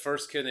 Remember the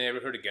first kid in the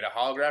neighborhood to get a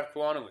holographic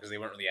one because they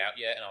weren't really out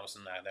yet, and all of a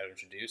sudden that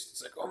introduced.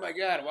 It's like, oh my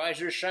god, why is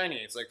yours shiny?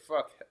 It's like,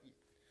 fuck,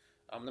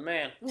 I'm the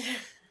man.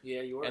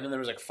 Yeah, you were. And then there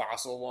was like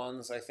fossil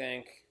ones, I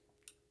think.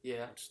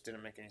 yeah, It just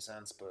didn't make any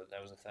sense, but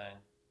that was a thing.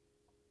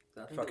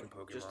 I think Fucking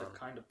they're Just a Pokemon.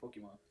 kind of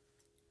Pokemon.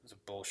 It was a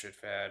bullshit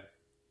fad.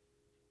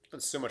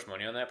 Spent so much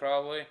money on that,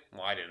 probably.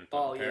 Well, I didn't, but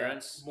Oh my yeah,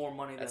 parents. more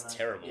money That's than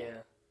terrible. Yeah,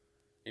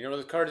 You know where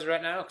those cards are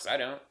at now? Because I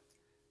don't.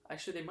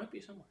 actually, they might be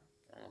somewhere.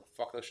 I don't know where the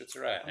fuck those shits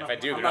are at. I'm If not- I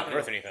do, I'm they're not gonna-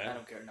 worth anything. I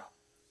don't care. No,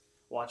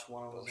 watch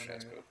one of those. Bullshit,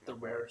 And they're Pokemon the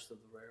card. rarest of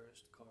the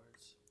rarest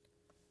cards.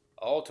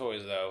 All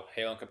toys, though,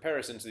 hail in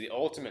comparison to the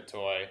ultimate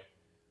toy,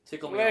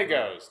 Tickle me.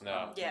 Legos.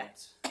 No. Yeah.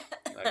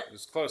 Like, it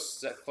was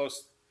close.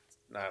 Close.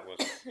 No, it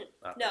was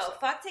not. No, close.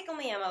 fuck Tickle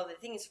Me Ammo. The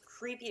thing is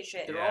creepy as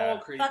shit. They're Yeah. all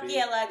creepy. Fuck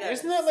yeah, Legos.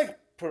 Isn't that like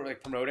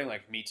promoting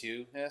like Me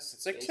Too-ness?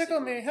 It's like tickle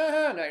me,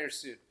 haha, not your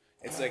suit.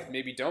 It's like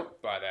maybe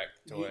don't buy that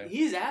toy.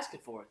 He's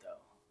asking for it though.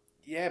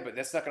 Yeah, but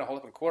that's not gonna hold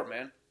up in court,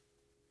 man.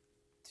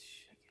 I guess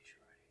you're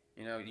right.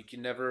 You know, you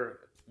can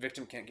never.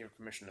 Victim can't give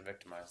permission to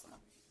victimize them.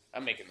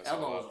 I'm making this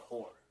Elmo all was up. a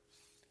whore.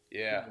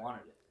 Yeah, He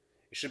wanted it.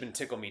 it should have been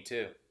Tickle Me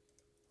too.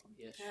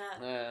 Yes.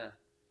 Yeah.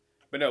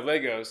 But no,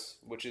 Legos,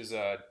 which is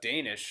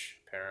Danish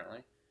apparently.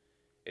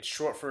 It's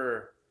short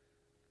for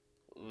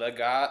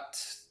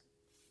Legat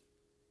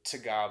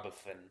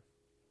Tagabafen,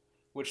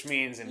 which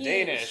means in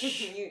Danish.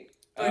 you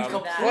Um, You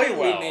butchered that. play completely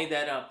well. made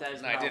that up. That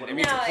is No, I not didn't. what It it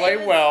means was. No, to it play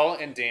was- well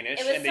in Danish,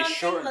 It was and they something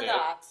shortened it.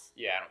 Legat.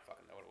 Yeah, I don't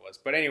fucking know what it was.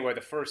 But anyway, the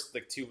first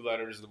like two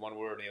letters, the one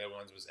word, and the other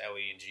ones was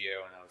L-E and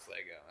G-O, and now it's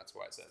Lego. That's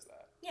why it says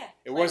that. Yeah.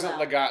 It play wasn't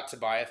well. Legat to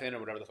Biathin or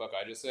whatever the fuck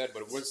I just said,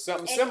 but it was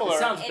something It- similar. It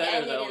sounds It better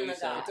ended though. in What you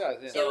said. Legat. It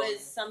does, yeah. It So-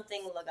 was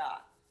something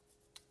Legat.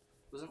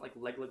 Wasn't like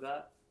leg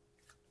legat?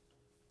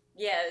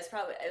 Yeah, it was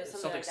probably it was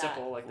something, Something like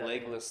simple like that.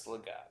 Legless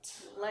Legat.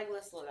 that.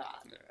 Legless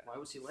Legat. Why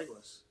was he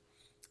legless?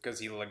 Because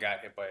he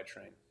got hit by a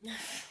train.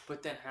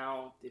 But then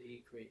how did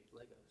he create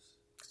Legos?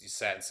 Because he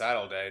sat inside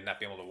all day, not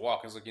being able to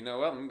walk. I was like, you know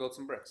what? I'm going to build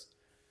some bricks.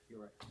 You're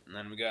right. And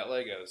then we got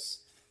Legos.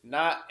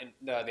 No,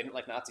 they didn't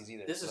like Nazis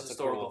either. This is That's a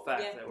historical cool-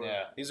 fact. Yeah. That we're,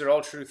 Yeah, these are all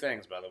true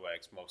things, by the way,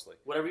 mostly.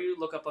 Whatever you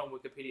look up on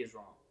Wikipedia is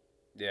wrong.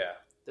 Yeah.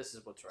 This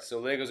is what's right.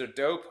 So Legos are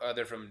dope.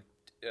 They're from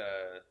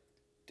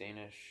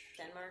Danish.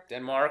 Denmark.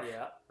 Denmark.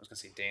 Yeah. I was going to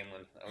say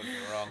Daneland. That would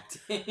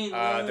have been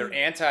wrong. They're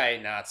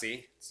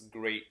anti-Nazi. It's a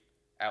great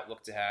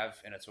outlook to have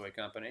in a toy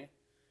company.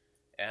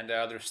 And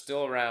they're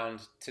still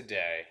around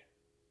today.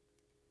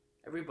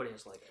 Everybody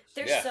has Legos.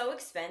 They're Yeah. so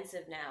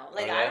expensive now.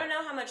 Like Are I they? don't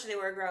know how much they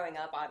were growing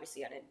up.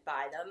 Obviously, I didn't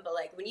buy them, but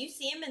like when you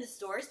see them in the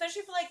store,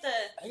 especially for like the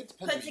I think it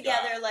depends put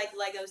together like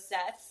Lego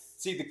sets.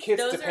 See, the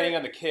kits, Those depending are-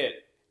 on the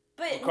kit,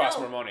 But will cost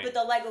no, more money. but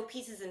the Lego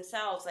pieces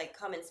themselves like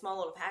come in small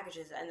little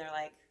packages, and they're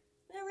like,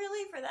 they're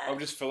really for that. Oh,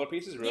 just filler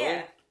pieces, really?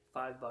 Yeah.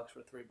 $5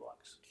 for 3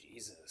 blocks.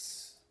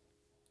 Jesus.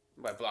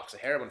 You buy blocks of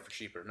heroin for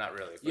cheaper. Not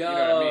really, but you know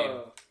what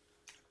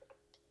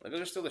I mean.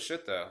 Legos are still the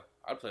shit, though.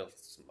 I'd play.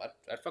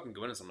 I'd fucking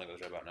go into some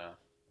Legos right about now.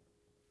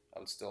 I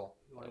would still.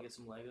 You want to get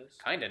some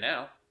Legos? Kinda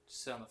now.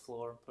 Just sit on the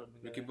floor and put them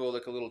We together. could build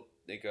like a little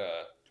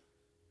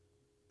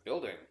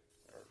building,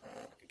 or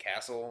a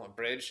castle, a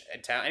bridge, a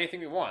town, anything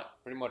we want.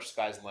 Pretty much,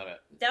 sky's the limit.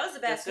 That was the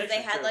best That's because they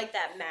actually had true. like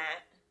that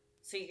mat,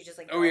 so you could just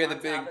like Oh, build yeah, on the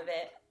big- top of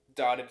it.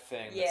 dotted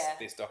thing Yeah. that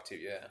they stuck to.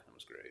 Yeah, that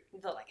was great. We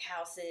built like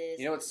houses.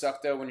 You know what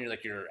sucked though when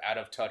you're out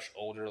of touch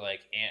older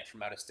aunt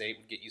from out of state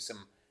would get you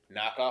some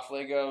knockoff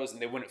Legos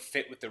and they wouldn't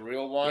fit with the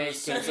real ones. you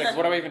So can't- it's like,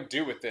 what do I even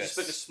do with Just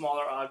this? put a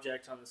smaller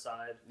object on the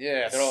side.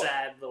 Yeah, they're all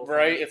Sad little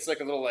right. thing. It's like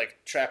a little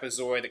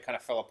trapezoid that kind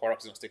of fell apart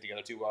because it don't stick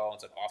together too well.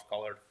 It's off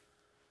colored.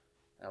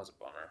 That was a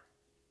bummer.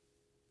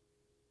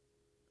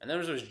 And then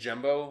there's those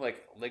jumbo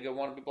Lego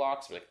wannabe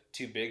blocks,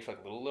 too big for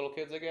little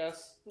kids, I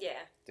guess. Yeah.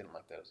 Didn't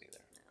like those either.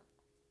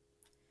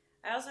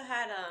 I also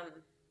had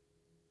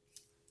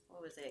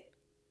what was it?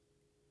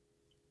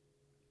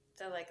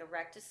 So like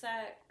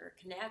Erectaset or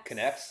Connects.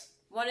 Connects.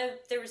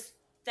 There was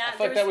that. I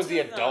feel like that was the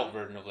two of them. adult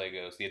version of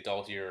Legos. The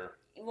adultier.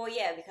 Well,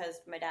 yeah, because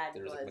my dad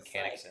There was was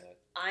mechanics in it.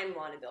 I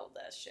want to build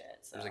this shit.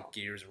 So There's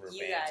gears and rubber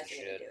you bands guys and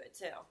are gonna shit.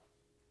 do it too.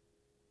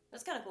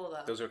 That's kind of cool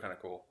though. Those are kind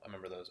of cool. I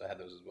remember those. I had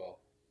those as well.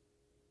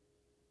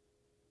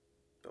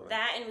 Building.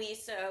 That and we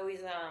used to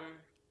always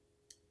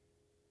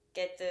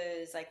get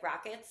those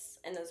rockets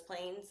and those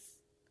planes,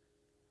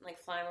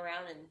 fly them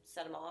around and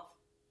set them off.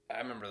 I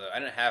remember that. I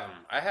didn't have them.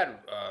 I had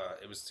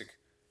it was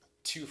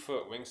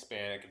 2-foot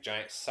wingspan, a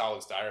giant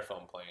solid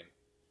styrofoam plane.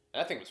 And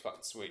that thing was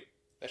fucking sweet.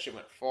 That shit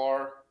went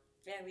far.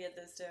 Yeah, we had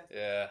those too.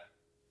 Yeah.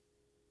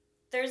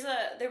 There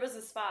was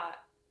a spot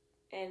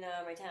in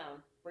my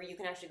town where you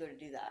can actually go to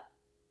do that.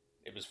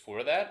 It was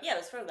for that? Yeah, it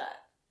was for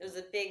that. It was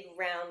a big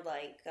round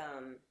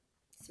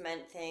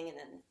cement thing and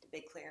then the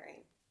big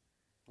clearing.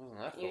 Wasn't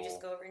that You cool?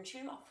 just go over and shoot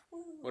them off.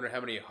 Woo. Wonder how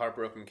many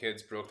heartbroken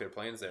kids broke their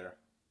planes there.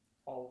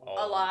 All All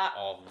A of them. lot.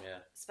 All of them, yeah.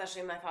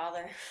 Especially my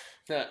father.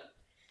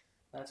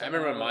 That's I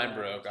remember when how mine I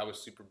broke. I was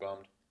super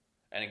bummed.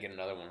 I didn't get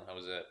another one. That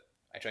was it.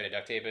 I tried to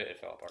duct tape it. It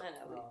fell apart. I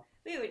know. Oh.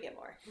 We would get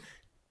more.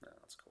 No,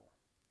 that's cool.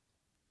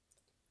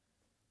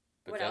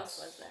 What else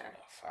was there?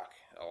 Oh, fuck.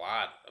 A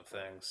lot of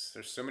things.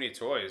 There's so many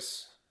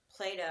toys.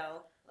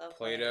 Play-Doh. Love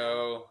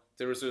Play-Doh.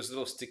 There was those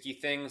little sticky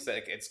things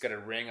that it's got a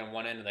ring on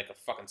one end and a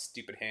fucking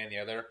stupid hand on the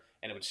other,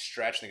 and it would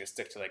stretch and it could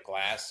stick to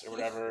glass or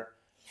whatever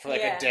for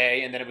Yeah. a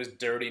day, and then it was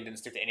dirty and didn't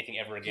stick to anything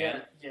ever Yeah,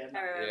 again. yeah.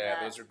 I remember Yeah,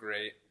 that. those are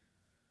great.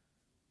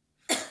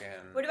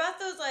 Fucking- What about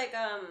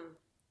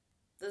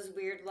those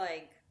weird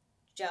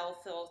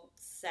gel-filled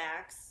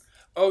sacks?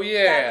 Oh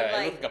yeah, that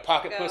would, it looked like a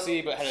pocket go-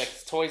 pussy, but had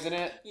toys in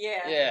it.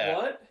 Yeah. Yeah.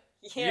 What?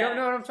 Yeah. You don't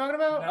know what I'm talking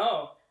about?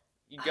 No.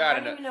 You I gotta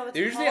don't know. even know what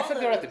They're to usually I call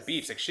think they're at the those.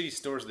 beach. Shitty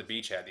stores at the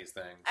beach had these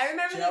things. I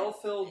remember Gel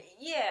filled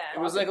Yeah. It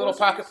was Pocket a little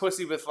pocket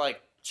pussies? pussy with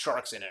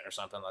sharks in it or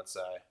something. Let's say.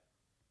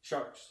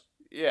 sharks.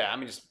 Yeah, I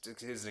mean just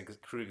as a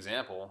crude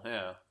example.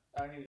 Yeah.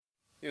 I mean,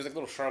 It was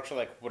little sharks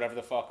or whatever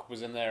the fuck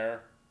was in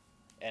there,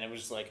 and it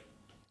was just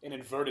an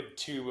inverted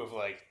tube of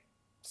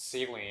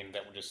saline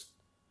that would just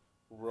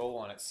roll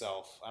on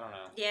itself. I don't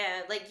know.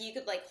 Yeah, you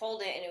could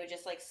hold it and it would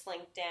just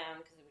slink down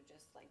because it would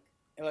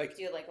just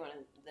do one of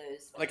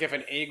those. If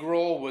an egg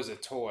roll was a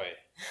toy.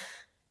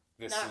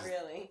 Not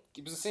really.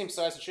 It was the same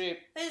size and shape.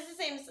 It's the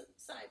same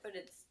size, but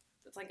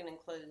it's like an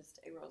enclosed.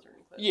 Egg rolls are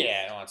enclosed.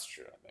 Yeah, no, that's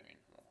true. I mean,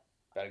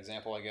 bad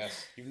example, I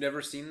guess. You've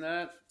never seen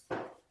that?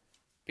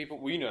 People,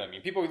 well, you know what I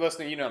mean. People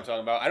listening, you know what I'm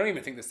talking about. I don't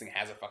even think this thing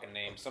has a fucking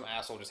name. Some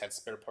asshole just had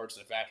spare parts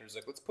in the factory. Was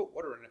let's put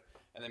water in it,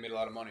 and they made a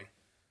lot of money.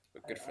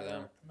 But good for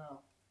them. No.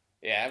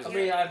 Yeah, it I was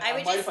mean, I I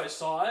would might just- if I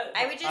saw it.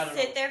 I would but just don't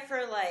sit know. there for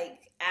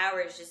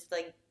hours, just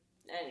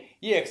and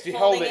yeah, because if you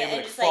holding held it, it and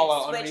would just fall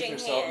out underneath switching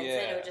yourself. hands, Yeah,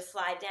 and it would just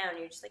slide down.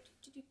 You're just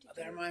Oh,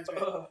 that reminds me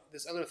of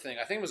this other thing.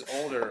 I think it was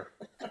older.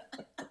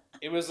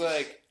 It was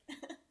a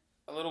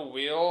little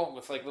wheel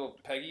with little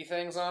peggy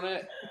things on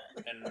it,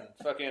 and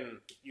fucking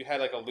you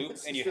had a loop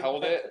and you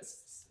held it,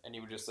 and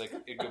you would just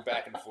it'd go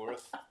back and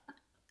forth. You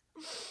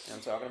know what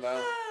I'm talking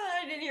about?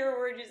 I didn't hear a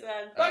word you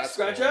said. Back That's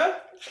scratcher.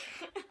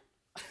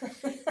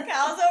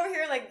 Kyle's over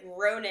here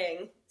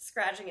groaning,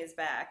 scratching his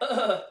back.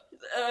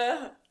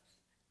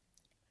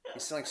 You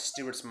sound like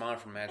Stuart's mom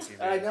from Mad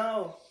TV. I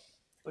know,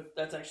 but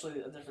that's actually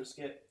a different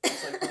skit.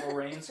 It's the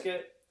Lorraine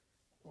skit,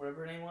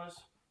 whatever her name was.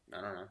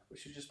 I don't know. Was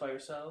she just by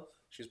herself?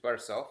 She was by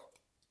herself.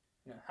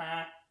 You know,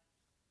 ha.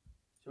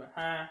 She went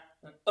ha.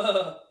 And,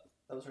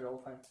 that was her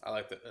whole thing. I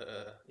like the.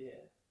 Yeah,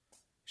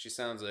 She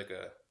sounds like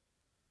a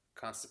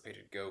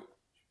constipated goat.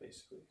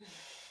 basically.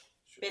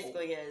 She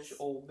Basically old, is. she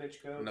old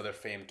bitch goat. Another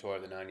famed toy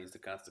of the '90s, the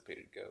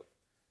constipated goat.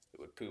 It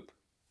would poop.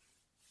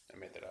 I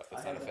made that up.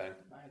 That's I not a had thing.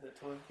 that. I had that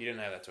toy. You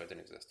didn't have that toy. It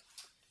didn't exist.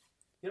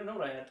 You don't know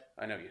what I had.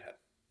 I know you had.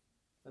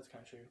 That's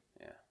kind of true.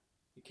 Yeah.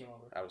 You came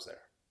over. I was there.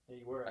 Yeah,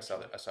 you were. I saw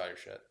actually. that. I saw your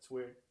shit. It's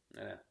weird.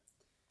 Yeah.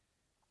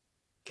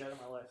 Get out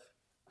of my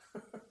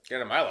life. Get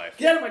out of my life.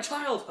 Get out of my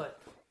childhood.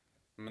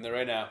 I'm in there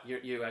right now.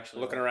 You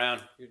actually Looking were.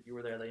 around. You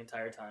were there the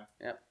entire time.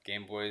 Yep.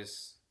 Game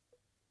Boys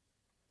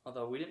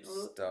Although we didn't.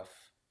 stuff.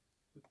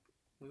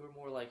 We were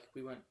more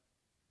we went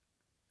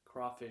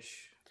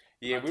crawfish.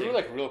 Yeah, we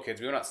hunting. were real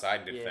kids. We went outside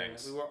and did Yeah,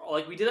 things. we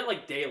were we did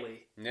it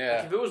daily.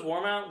 Yeah. If it was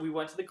warm out, we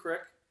went to the creek,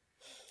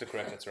 The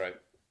creek. That's right.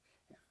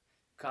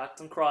 caught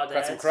some crawdads.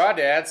 Got some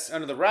crawdads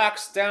under the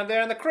rocks down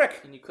there in the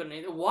creek. And you couldn't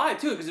eat it. Why,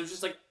 too? Because it was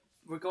just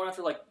we're going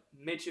after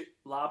midget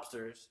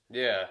lobsters,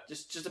 Yeah.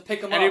 just to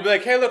pick them And up. you'd be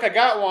like, hey, look, I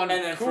got one.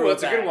 And then Cool, throw it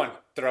that's a good back. one.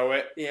 Throw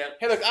it. Yeah.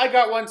 Hey, look, I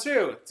got one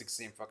too. It's the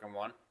same fucking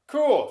one.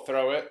 Cool,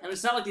 throw it. And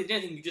it's not like they did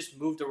anything. You just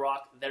moved a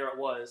rock. There it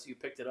was. You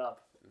picked it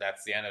up.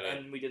 That's the end of it.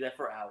 And we did that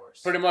for hours.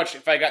 Pretty much,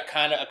 if I got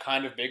a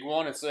kind of big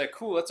one, it's like,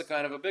 cool, that's a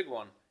kind of a big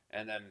one.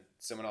 And then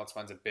someone else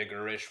finds a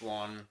bigger-ish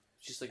one.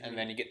 Just like And me,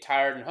 then you get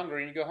tired and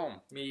hungry and you go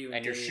home. me, you,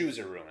 And your Dave. shoes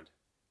are ruined.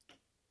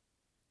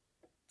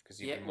 Because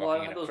you've Yeah, been well, I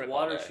walking had in a those crick all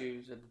water day.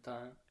 shoes at the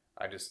time.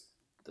 I just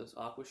Those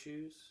aqua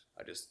shoes.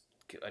 I just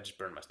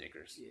burned my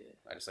sneakers. Yeah.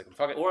 I just like,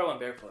 fuck it. Or I went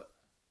barefoot.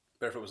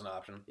 Barefoot was an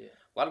option. Yeah.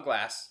 A lot of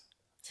glass.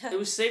 It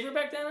was safer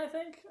back then, I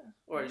think.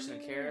 Or I just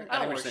didn't care. I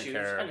I don't think we wear just shoes.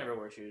 didn't care. I never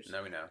wear shoes.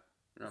 No, we know.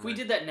 If we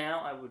did that now,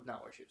 I would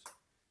not wear shoes.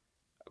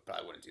 I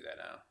probably wouldn't do that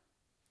now.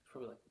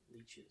 Probably like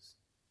leeches,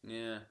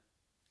 Yeah.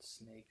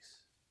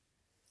 snakes,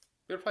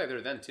 We were probably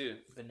there then, too.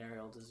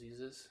 venereal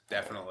diseases.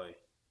 Definitely.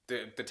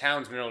 The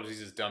town's mineral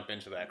diseases dump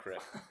into that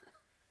crick.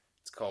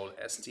 It's called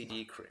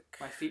STD Crick.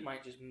 My feet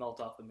might just melt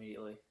off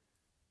immediately.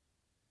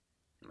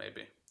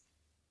 Maybe.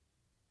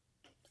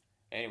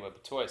 Anyway,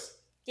 but toys.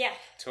 Yeah.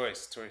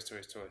 Toys.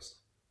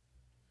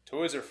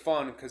 Toys are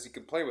fun because you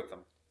can play with them.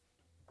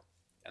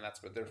 And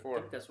that's what they're I for.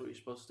 think that's what you're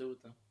supposed to do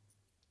with them.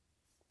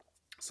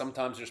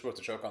 Sometimes you're supposed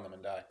to choke on them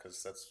and die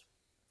because that's...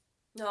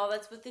 No,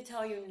 that's what they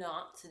tell you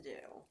not to do.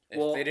 If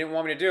Well, they didn't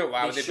want me to do it,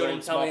 why would they shouldn't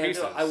build tell small me how to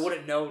pieces? do it. I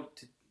wouldn't know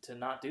to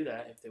not do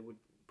that if they would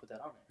put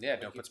that on there. Yeah,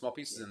 Like, don't put small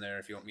pieces in there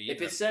if you want me If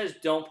eating it says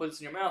don't put this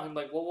in your mouth, I'm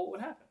like, well, what would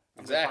happen?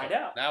 I'm gonna Exactly.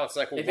 find out. Now it's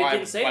like, well, If it why,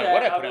 didn't say why that,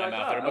 would I I'd put be it in like, my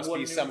mouth? oh, There I must be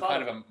wouldn't some even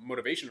kind of follow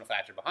a motivational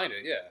factor behind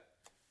it, yeah.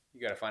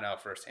 You gotta find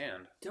out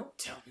firsthand. Don't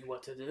tell me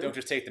what to do. Don't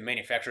just take the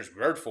manufacturer's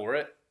word for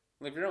it.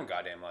 Live your own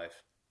goddamn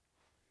life.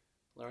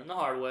 Learn the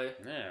hard way.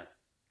 Yeah.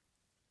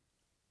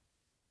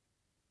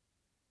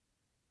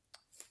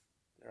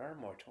 There are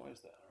more toys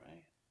though,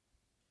 right?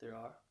 There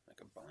are. Like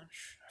a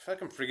bunch. I feel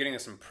like I'm forgetting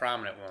some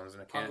prominent ones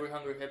and I can't.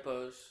 Hungry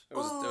Hippos. That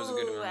was a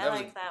good Ooh, one. I That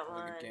was like that was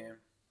a one. good game.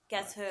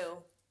 Guess who?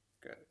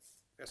 Good.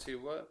 Guess who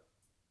what?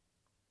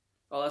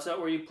 Oh, that's not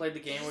where you played the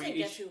Did game you where say you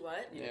guess each who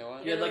what? Yeah,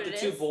 what? you had know like what the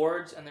it two is?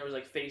 boards and there was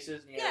like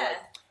faces and you had Yeah. like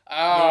name the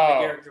Oh.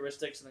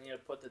 characteristics and then you had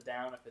to put the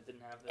down if it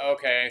didn't have the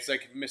Okay, it's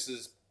like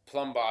Mrs.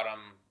 Plumbottom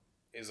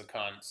is a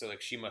cunt, so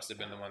like she must have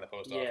been the one at the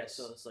post yeah, office.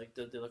 so it's like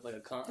they look like a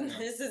cunt. and, like,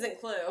 This isn't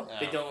Clue. Oh.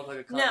 they don't look like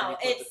a cunt. No, and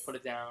you it's- put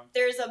it down.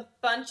 There's a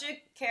bunch of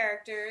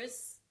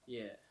characters.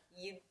 Yeah.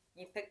 You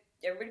pick.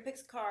 Everybody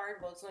picks a card.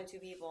 Well, it's only two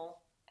people,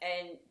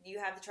 and you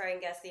have to try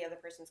and guess the other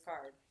person's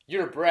card.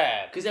 You're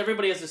Brad. Because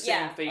everybody has the same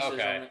Yeah. faces.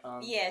 Okay.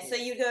 On Yeah. So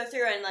you go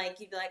through and like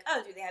you'd be like,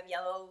 oh, do they have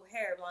yellow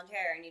hair, blonde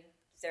hair? And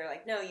they're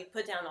like, no. You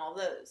put down all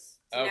those.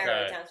 To narrow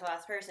Okay. it down to the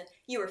last person.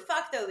 You were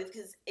fucked though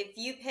because if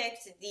you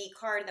picked the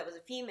card that was a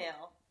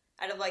female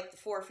out of like the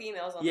four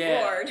females on Yeah.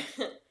 the board.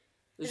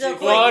 There's It's a a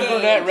Blonde, game.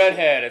 brunette,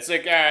 redhead. It's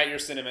like, alright, you're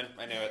Cinnamon.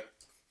 I knew it.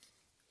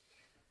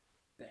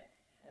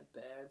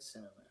 bad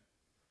Cinnamon.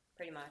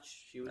 Pretty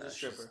much. She was a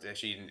stripper. Now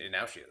she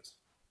is.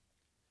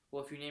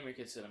 Well, if you name your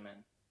kid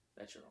Cinnamon,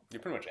 that's your own.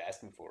 You're pretty much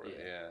asking for it,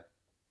 Yeah. yeah.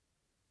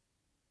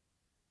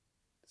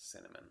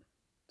 Cinnamon.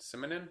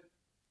 Synonym?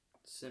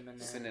 Cinnamon.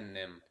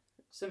 Synonym.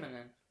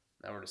 Cinnamon.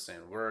 Now we're just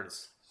saying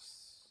words.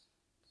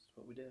 That's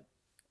what we do.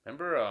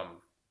 Remember,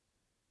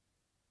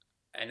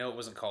 I know it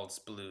wasn't called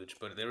Splooge,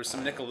 but there was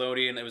some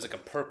Nickelodeon. It was like a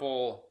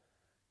purple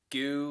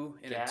goo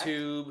in Gak? a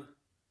tube.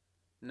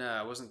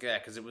 No, it wasn't Gak,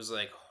 because it was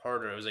like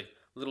harder. It was like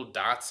little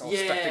dots all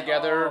stuck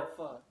together, Oh,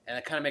 fuck. and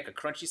it kind of make a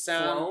crunchy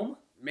sound. Floam?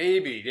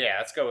 Maybe, yeah,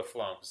 let's go with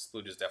Floam, because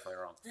Splooge is definitely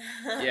wrong.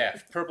 Yeah,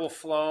 purple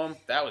Floam,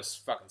 that was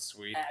fucking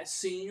sweet. As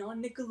seen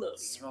on Nickelodeon. It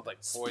smelled like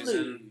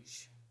poison.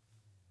 Splooge.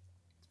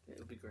 It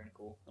would be very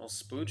cool. Little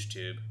Splooge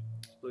tube.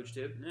 Splooge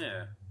tube.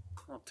 Yeah.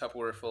 A little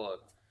Tupperware full of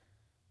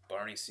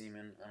Barney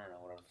semen. I don't know,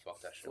 whatever the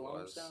fuck that shit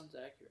Floam was. sounds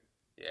accurate.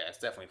 Yeah, it's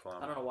definitely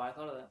Floam. I don't know why I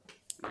thought of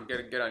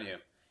that. Get on you.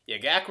 Yeah,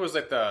 Gak was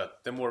like the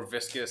more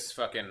viscous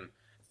fucking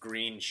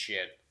green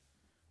shit.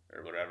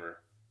 Or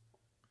whatever.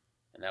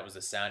 And that was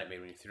the sound it made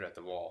when you threw it at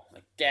the wall.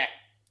 Like, Gak!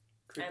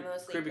 Creepy,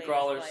 mostly creepy played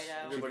crawlers. with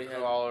Play-Doh. Everybody had.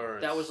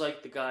 Crawlers. That was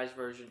like the guy's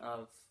version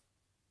of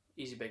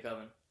Easy Bake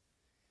Oven.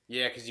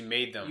 Yeah, because you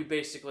made them. You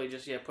basically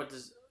just put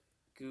this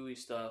gooey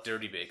stuff,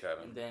 Dirty Bake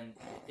Oven. and then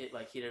it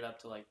like heated up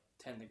to like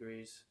 10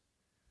 degrees.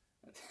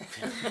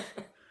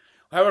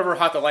 However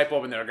hot the light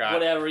bulb in there got.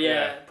 Whatever,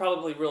 yeah,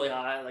 probably really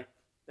hot. Like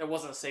it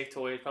wasn't a safe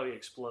toy; it'd probably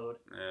explode.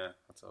 Yeah,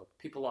 let's hope.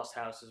 People lost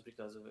houses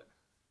because of it.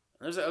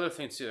 There's the other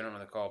thing too, I don't know what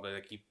they're called, but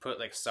like you put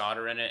like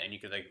solder in it and you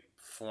could like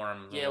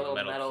form Yeah, little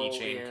little metal metal,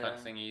 keychain yeah.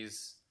 cut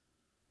thingies.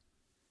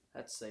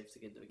 That's safe to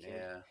give to a kid.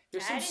 Yeah.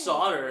 Here's I some didn't use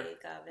solder. a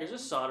bake oven. Here's a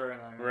soldering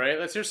iron. Right?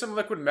 Let's hear some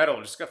liquid metal.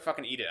 Just go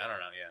fucking eat it. I don't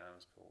know. Yeah, that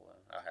was cool.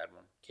 I had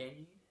one. Can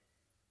you?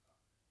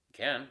 You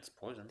can. It's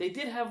poison. They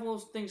did have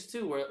those things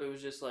too, where it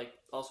was just like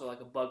also like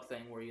a bug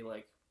thing, where you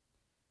like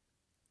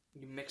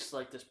you mix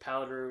like this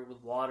powder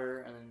with water,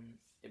 and then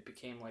it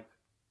became like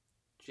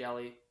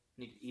jelly,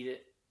 and you could eat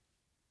it.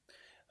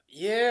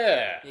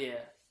 Yeah. Yeah.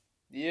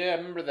 Yeah, I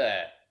remember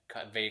that.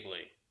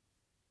 Vaguely.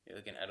 Yeah,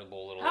 like an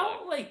edible little.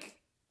 How like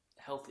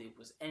healthy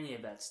was any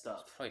of that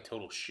stuff? Probably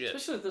total shit.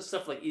 Especially with this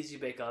stuff like Easy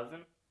Bake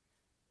Oven.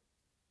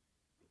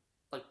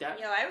 Like that.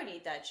 Yo, I would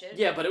eat that shit.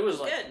 Yeah, but it was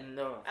It's like good.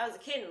 no, I was a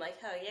kid and like,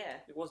 hell yeah.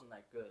 it wasn't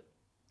that good.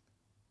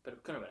 But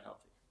it couldn't have been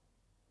healthy.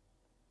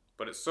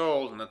 But it's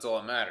sold, and that's all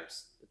that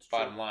matters. It's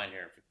Bottom true. line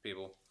here,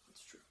 people.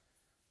 It's true.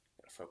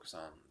 Gotta focus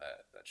on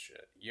that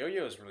shit.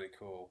 Yo-yo is really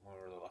cool. When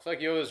we were little. I feel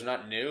like yo-yos are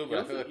not new, but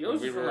I feel like when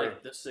Yours we was from were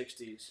like the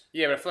 60s.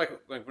 yeah, but I feel like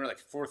we were like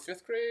 4th,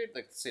 5th grade,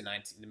 like let's say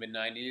the mid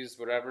 90s,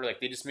 whatever. Like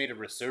they just made a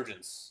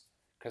resurgence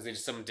because they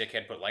just some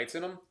dickhead put lights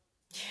in them,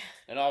 Yeah.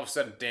 and all of a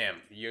sudden, damn,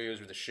 yo-yos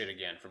were the shit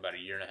again for about a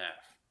year and a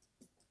half.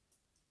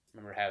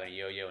 Remember having a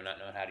yo-yo and not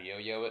knowing how to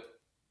yo-yo it?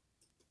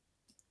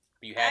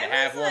 You had to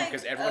have one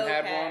because everyone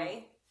had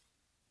one.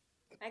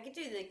 I could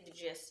do the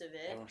gist of it.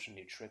 Everyone should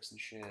do tricks and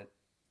shit.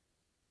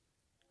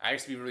 I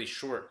used to be really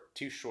short,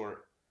 too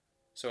short.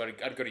 So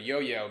I'd go to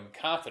yo-yo and be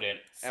confident.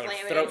 And I would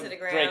Slam it throw into the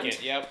break ground.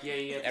 it, yep. Yeah,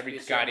 you have to Every be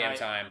a certain goddamn height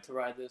time. to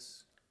ride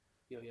this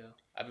yo-yo.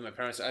 I'd be my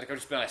parents. I'd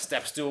just be on a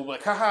step stool,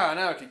 like, haha,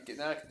 now I can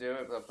do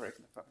it without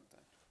breaking the fucking thing.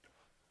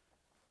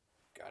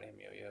 Goddamn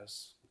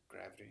yo-yos.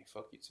 Gravity,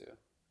 fuck you too.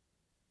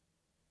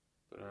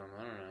 But I don't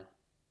know.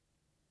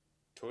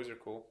 Toys are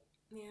cool.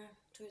 Yeah,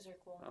 toys are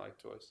cool. I like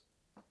toys.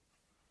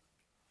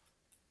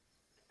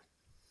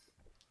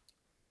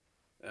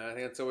 I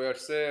think that's all we have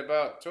to say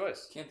about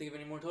toys. Can't think of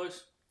any more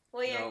toys.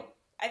 Well, yeah. No.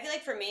 I feel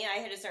like for me, I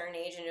hit a certain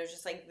age and it was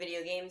just like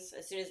video games.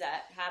 As soon as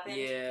that happened,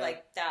 Yeah.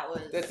 like that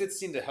was. That did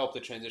seem to help the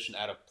transition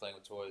out of playing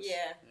with toys.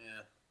 Yeah.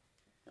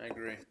 Yeah. I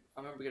agree.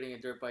 I remember getting a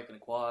dirt bike and a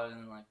quad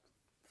and like,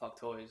 fuck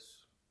toys.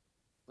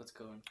 Let's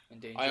go and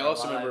endanger I our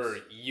also lives. remember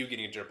you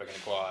getting a dirt bike and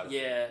a quad.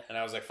 Yeah. And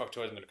I was like, fuck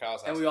toys, I'm going to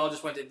Kyle's house. And we all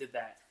just went and did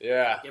that.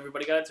 Yeah.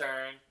 Everybody got a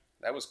turn.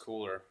 That was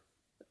cooler.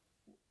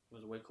 It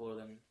was way cooler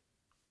than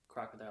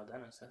Crocodile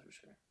Dennis, that's for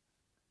sure.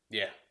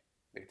 Yeah.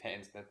 Big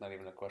hands, that's not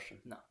even a question.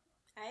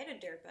 I had a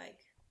dirt bike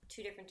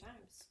 2 different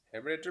times.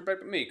 Everybody had a dirt bike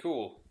but me.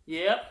 Cool.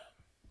 Yep.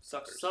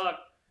 Sucks to suck.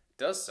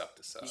 Does suck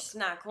to suck. It's just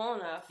not cool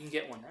enough. You can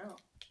get one now.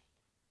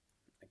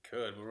 I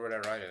could, but where would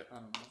I ride it? I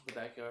don't know. The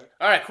backyard.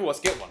 Alright, cool, let's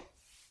get one.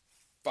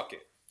 Fuck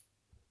it.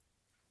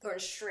 Going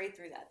straight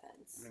through that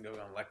fence. I'm going to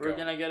go and let go. We're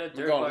gonna get a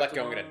dirt I'm going to bike let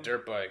go and get a tomorrow.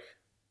 dirt bike.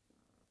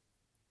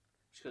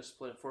 Just gonna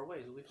split it 4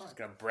 ways. We'll be fine. Just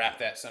going to brap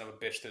that son of a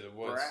bitch through the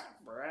woods.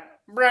 Brat.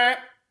 Brap.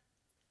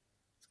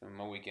 It's going to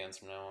be my weekends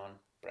from now on.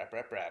 Brap,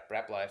 brap, brap.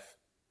 Brap life.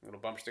 Little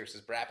bumper sticker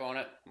says brap on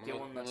it. Get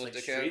one that's like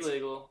dickheads. street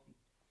legal.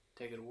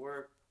 Take it to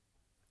work.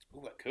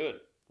 Ooh, I could.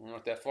 I'm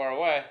not that far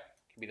away.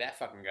 Could be that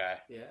fucking guy.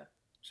 Yeah.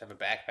 Just have a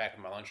backpack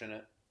with my lunch in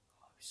it.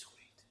 Oh, that'd be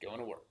sweet. Going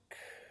to work.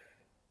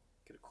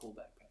 Get a cool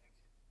backpack.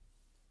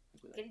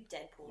 Look at Get a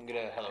Deadpool. I'm going to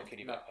get a Hello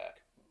Kitty No. backpack.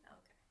 Okay.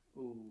 that.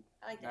 Ooh.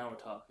 I like Now Deadpool. we're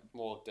talking.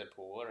 Well, Deadpool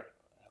or a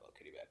Hello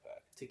Kitty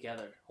backpack.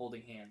 Together,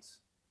 holding hands.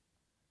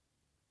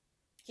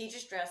 Can you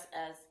just dress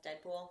as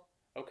Deadpool?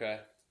 Okay.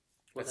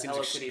 With That a seems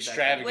Hello Kitty backpack.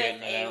 extravagant. With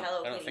and a I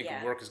Hello don't Kitty, think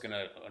yeah. work is going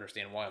to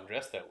understand why I'm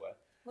dressed that way.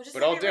 We'll just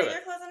But wear I'll your do regular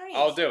it. clothes underneath.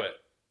 I'll do it.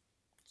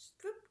 Just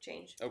whoop,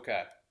 change.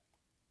 Okay.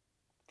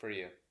 For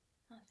you.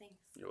 Oh, thanks.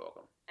 You're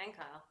welcome. And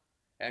Kyle.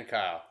 And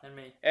Kyle. And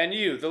me. And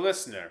you, the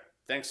listener.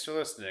 Thanks for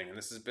listening. And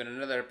this has been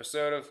another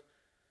episode of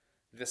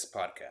this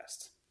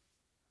podcast.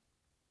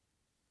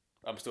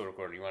 I'm still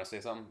recording. You want to say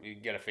something? You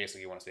get a face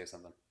like you want to say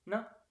something.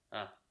 No.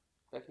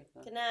 Becky?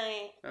 No? Good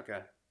night. Okay.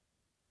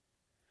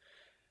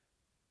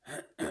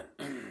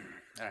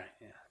 Alright,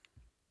 yeah.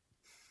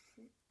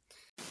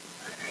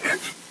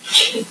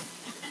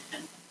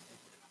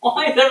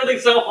 Why is everything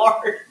so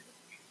hard?